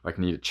or like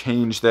need a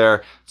change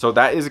there. So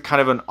that is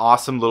kind of an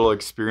awesome little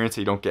experience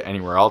that you don't get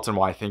anywhere else, and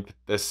why I think that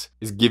this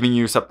is giving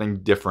you something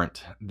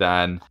different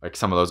than like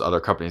some of those other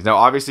companies. Now,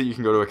 obviously you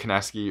can go to a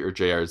Kineski or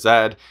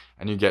JRZ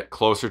and you get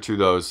closer to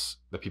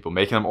the people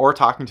making them, or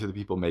talking to the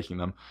people making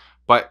them.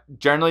 But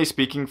generally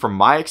speaking, from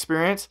my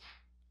experience,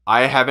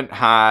 I haven't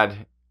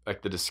had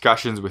like the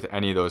discussions with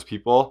any of those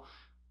people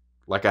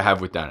like I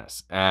have with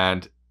Dennis,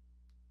 and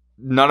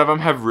none of them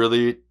have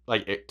really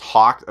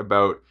talked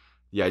about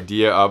the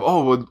idea of,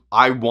 oh, well,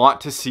 I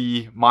want to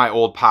see my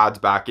old pads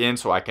back in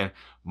so I can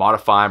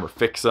modify them or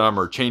fix them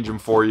or change them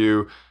for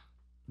you.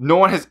 No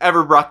one has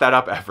ever brought that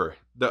up ever.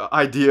 the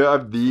idea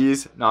of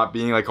these not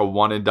being like a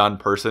one and done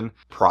person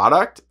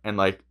product and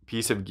like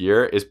piece of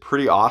gear is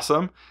pretty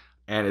awesome.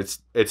 And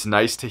it's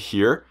nice to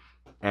hear.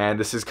 And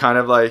this is kind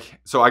of like,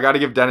 so I got to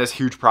give Dennis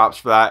huge props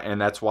for that. And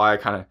that's why I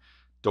kind of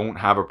don't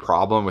have a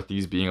problem with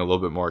these being a little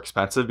bit more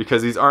expensive,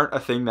 because these aren't a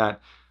thing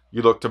that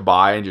you look to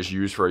buy and just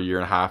use for a year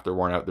and a half. They're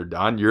worn out, they're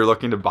done. You're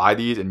looking to buy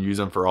these and use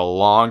them for a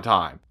long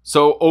time.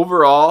 So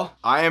overall,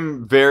 I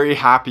am very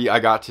happy I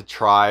got to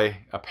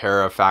try a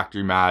pair of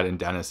Factory MAD and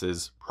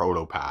Dennis's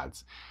Proto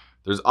pads.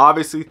 There's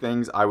obviously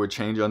things I would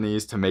change on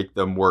these to make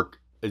them work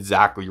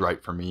exactly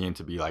right for me and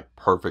to be like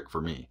perfect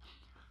for me.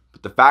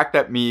 But the fact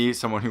that me,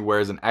 someone who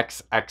wears an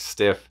XX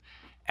stiff,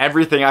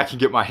 everything I can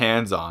get my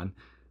hands on,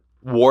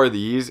 wore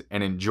these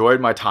and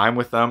enjoyed my time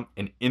with them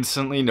and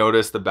instantly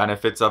noticed the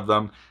benefits of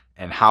them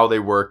and how they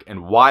work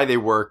and why they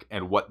work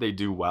and what they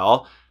do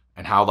well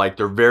and how like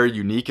they're very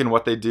unique in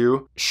what they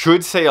do,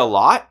 should say a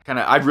lot. Kind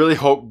of, I really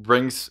hope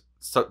brings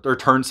or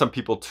turns some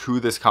people to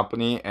this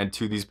company and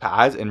to these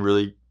pads and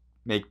really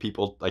make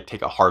people like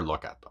take a hard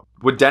look at them.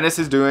 What Dennis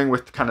is doing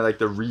with kind of like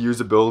the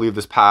reusability of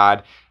this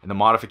pad and the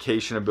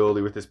modification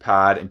ability with this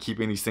pad and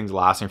keeping these things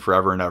lasting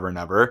forever and ever and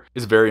ever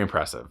is very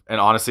impressive. And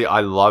honestly,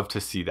 I love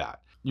to see that.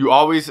 You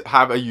always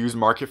have a used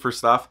market for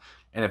stuff.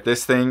 And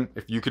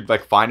if you could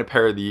like find a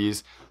pair of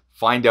these,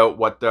 find out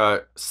what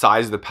the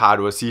size of the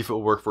pad was, see if it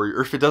will work for you,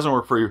 or if it doesn't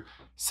work for you,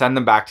 send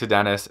them back to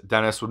Dennis.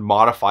 Dennis would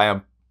modify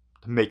them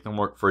to make them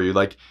work for you.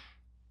 Like,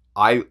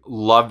 I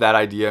love that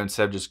idea.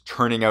 Instead of just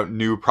churning out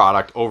new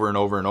product over and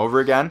over and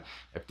over again,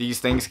 if these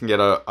things can get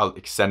a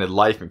extended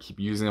life and keep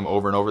using them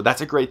over and over,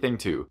 that's a great thing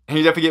too. And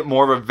you definitely get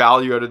more of a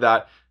value out of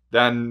that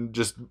than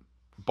just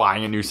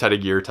buying a new set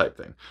of gear type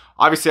thing.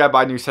 Obviously, I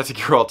buy new sets of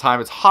gear all the time.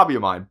 It's a hobby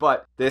of mine,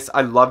 but this,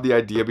 I love the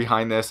idea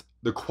behind this.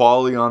 The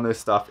quality on this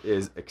stuff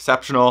is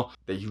exceptional,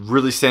 that he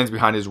really stands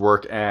behind his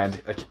work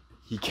and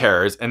he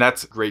cares. And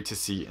that's great to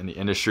see in the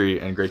industry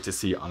and great to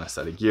see on a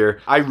set of gear.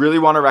 I really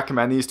want to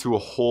recommend these to a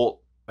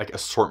whole like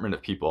assortment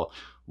of people.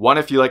 One,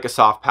 if you like a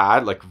soft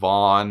pad, like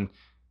Vaughn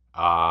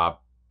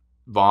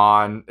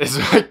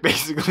is like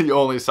basically the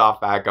only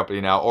soft pad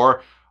company now,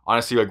 or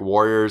honestly like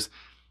Warriors.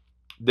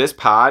 This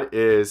pad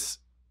is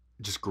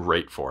just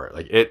great for it.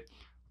 Like, it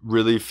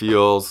really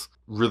feels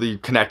really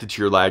connected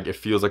to your leg. It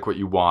feels like what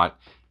you want.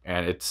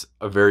 And it's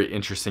a very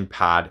interesting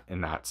pad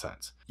in that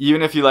sense.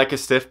 Even if you like a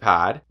stiff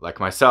pad, like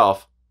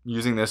myself,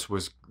 using this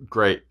was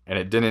great. And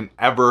it didn't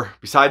ever,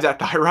 besides that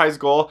thigh rise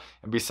goal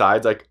and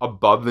besides like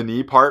above the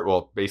knee part,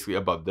 well, basically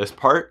above this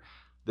part,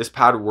 this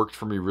pad worked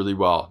for me really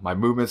well. My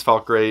movements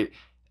felt great.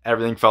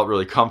 Everything felt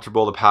really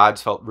comfortable. The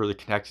pads felt really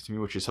connected to me,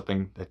 which is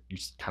something that you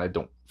kind of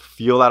don't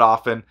feel that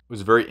often. It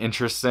was very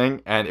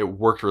interesting and it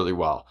worked really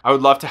well. I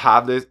would love to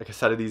have this, like a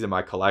set of these in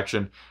my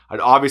collection.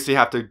 I'd obviously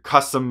have to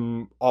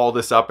custom all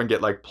this up and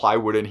get like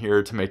plywood in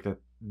here to make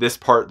this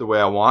part the way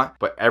I want.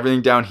 But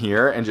everything down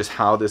here and just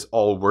how this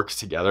all works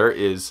together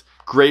is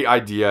great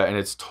idea. And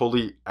it's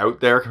totally out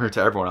there compared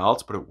to everyone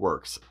else, but it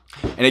works.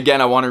 And again,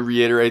 I want to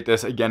reiterate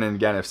this again and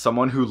again. If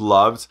someone who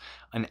loves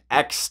an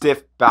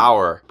X-stiff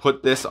Bower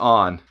put this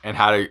on and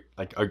had a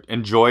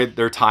enjoyed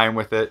their time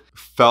with it,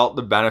 felt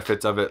the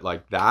benefits of it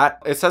like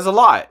that, it says a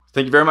lot.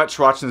 Thank you very much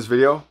for watching this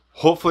video.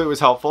 Hopefully it was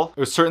helpful. It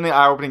was certainly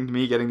eye-opening to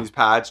me getting these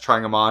pads,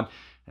 trying them on,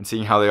 and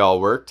seeing how they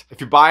all worked. If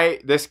you buy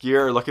this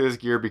gear or look at this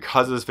gear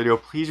because of this video,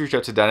 please reach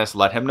out to Dennis,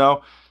 let him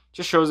know.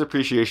 Just shows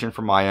appreciation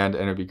from my end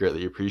and it'd be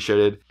greatly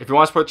appreciated. If you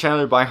want to support the channel,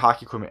 you're buying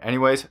hockey equipment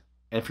anyways.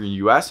 And if you're in the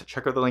US,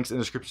 check out the links in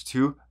the description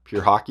to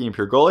Pure Hockey and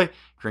Pure Goalie.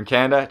 If you're in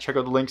Canada, check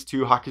out the links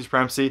to Hockey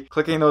Supremacy.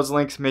 Clicking those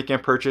links, making a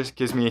purchase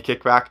gives me a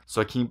kickback,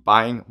 so I keep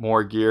buying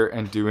more gear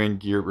and doing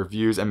gear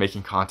reviews and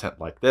making content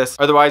like this.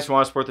 Otherwise, if you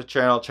want to support the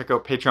channel, check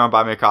out Patreon,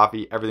 Buy Me a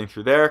Coffee. Everything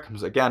through there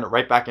comes again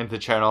right back into the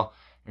channel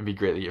and be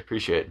greatly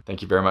appreciated.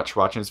 Thank you very much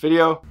for watching this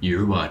video.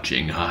 You're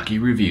watching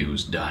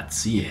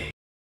HockeyReviews.ca.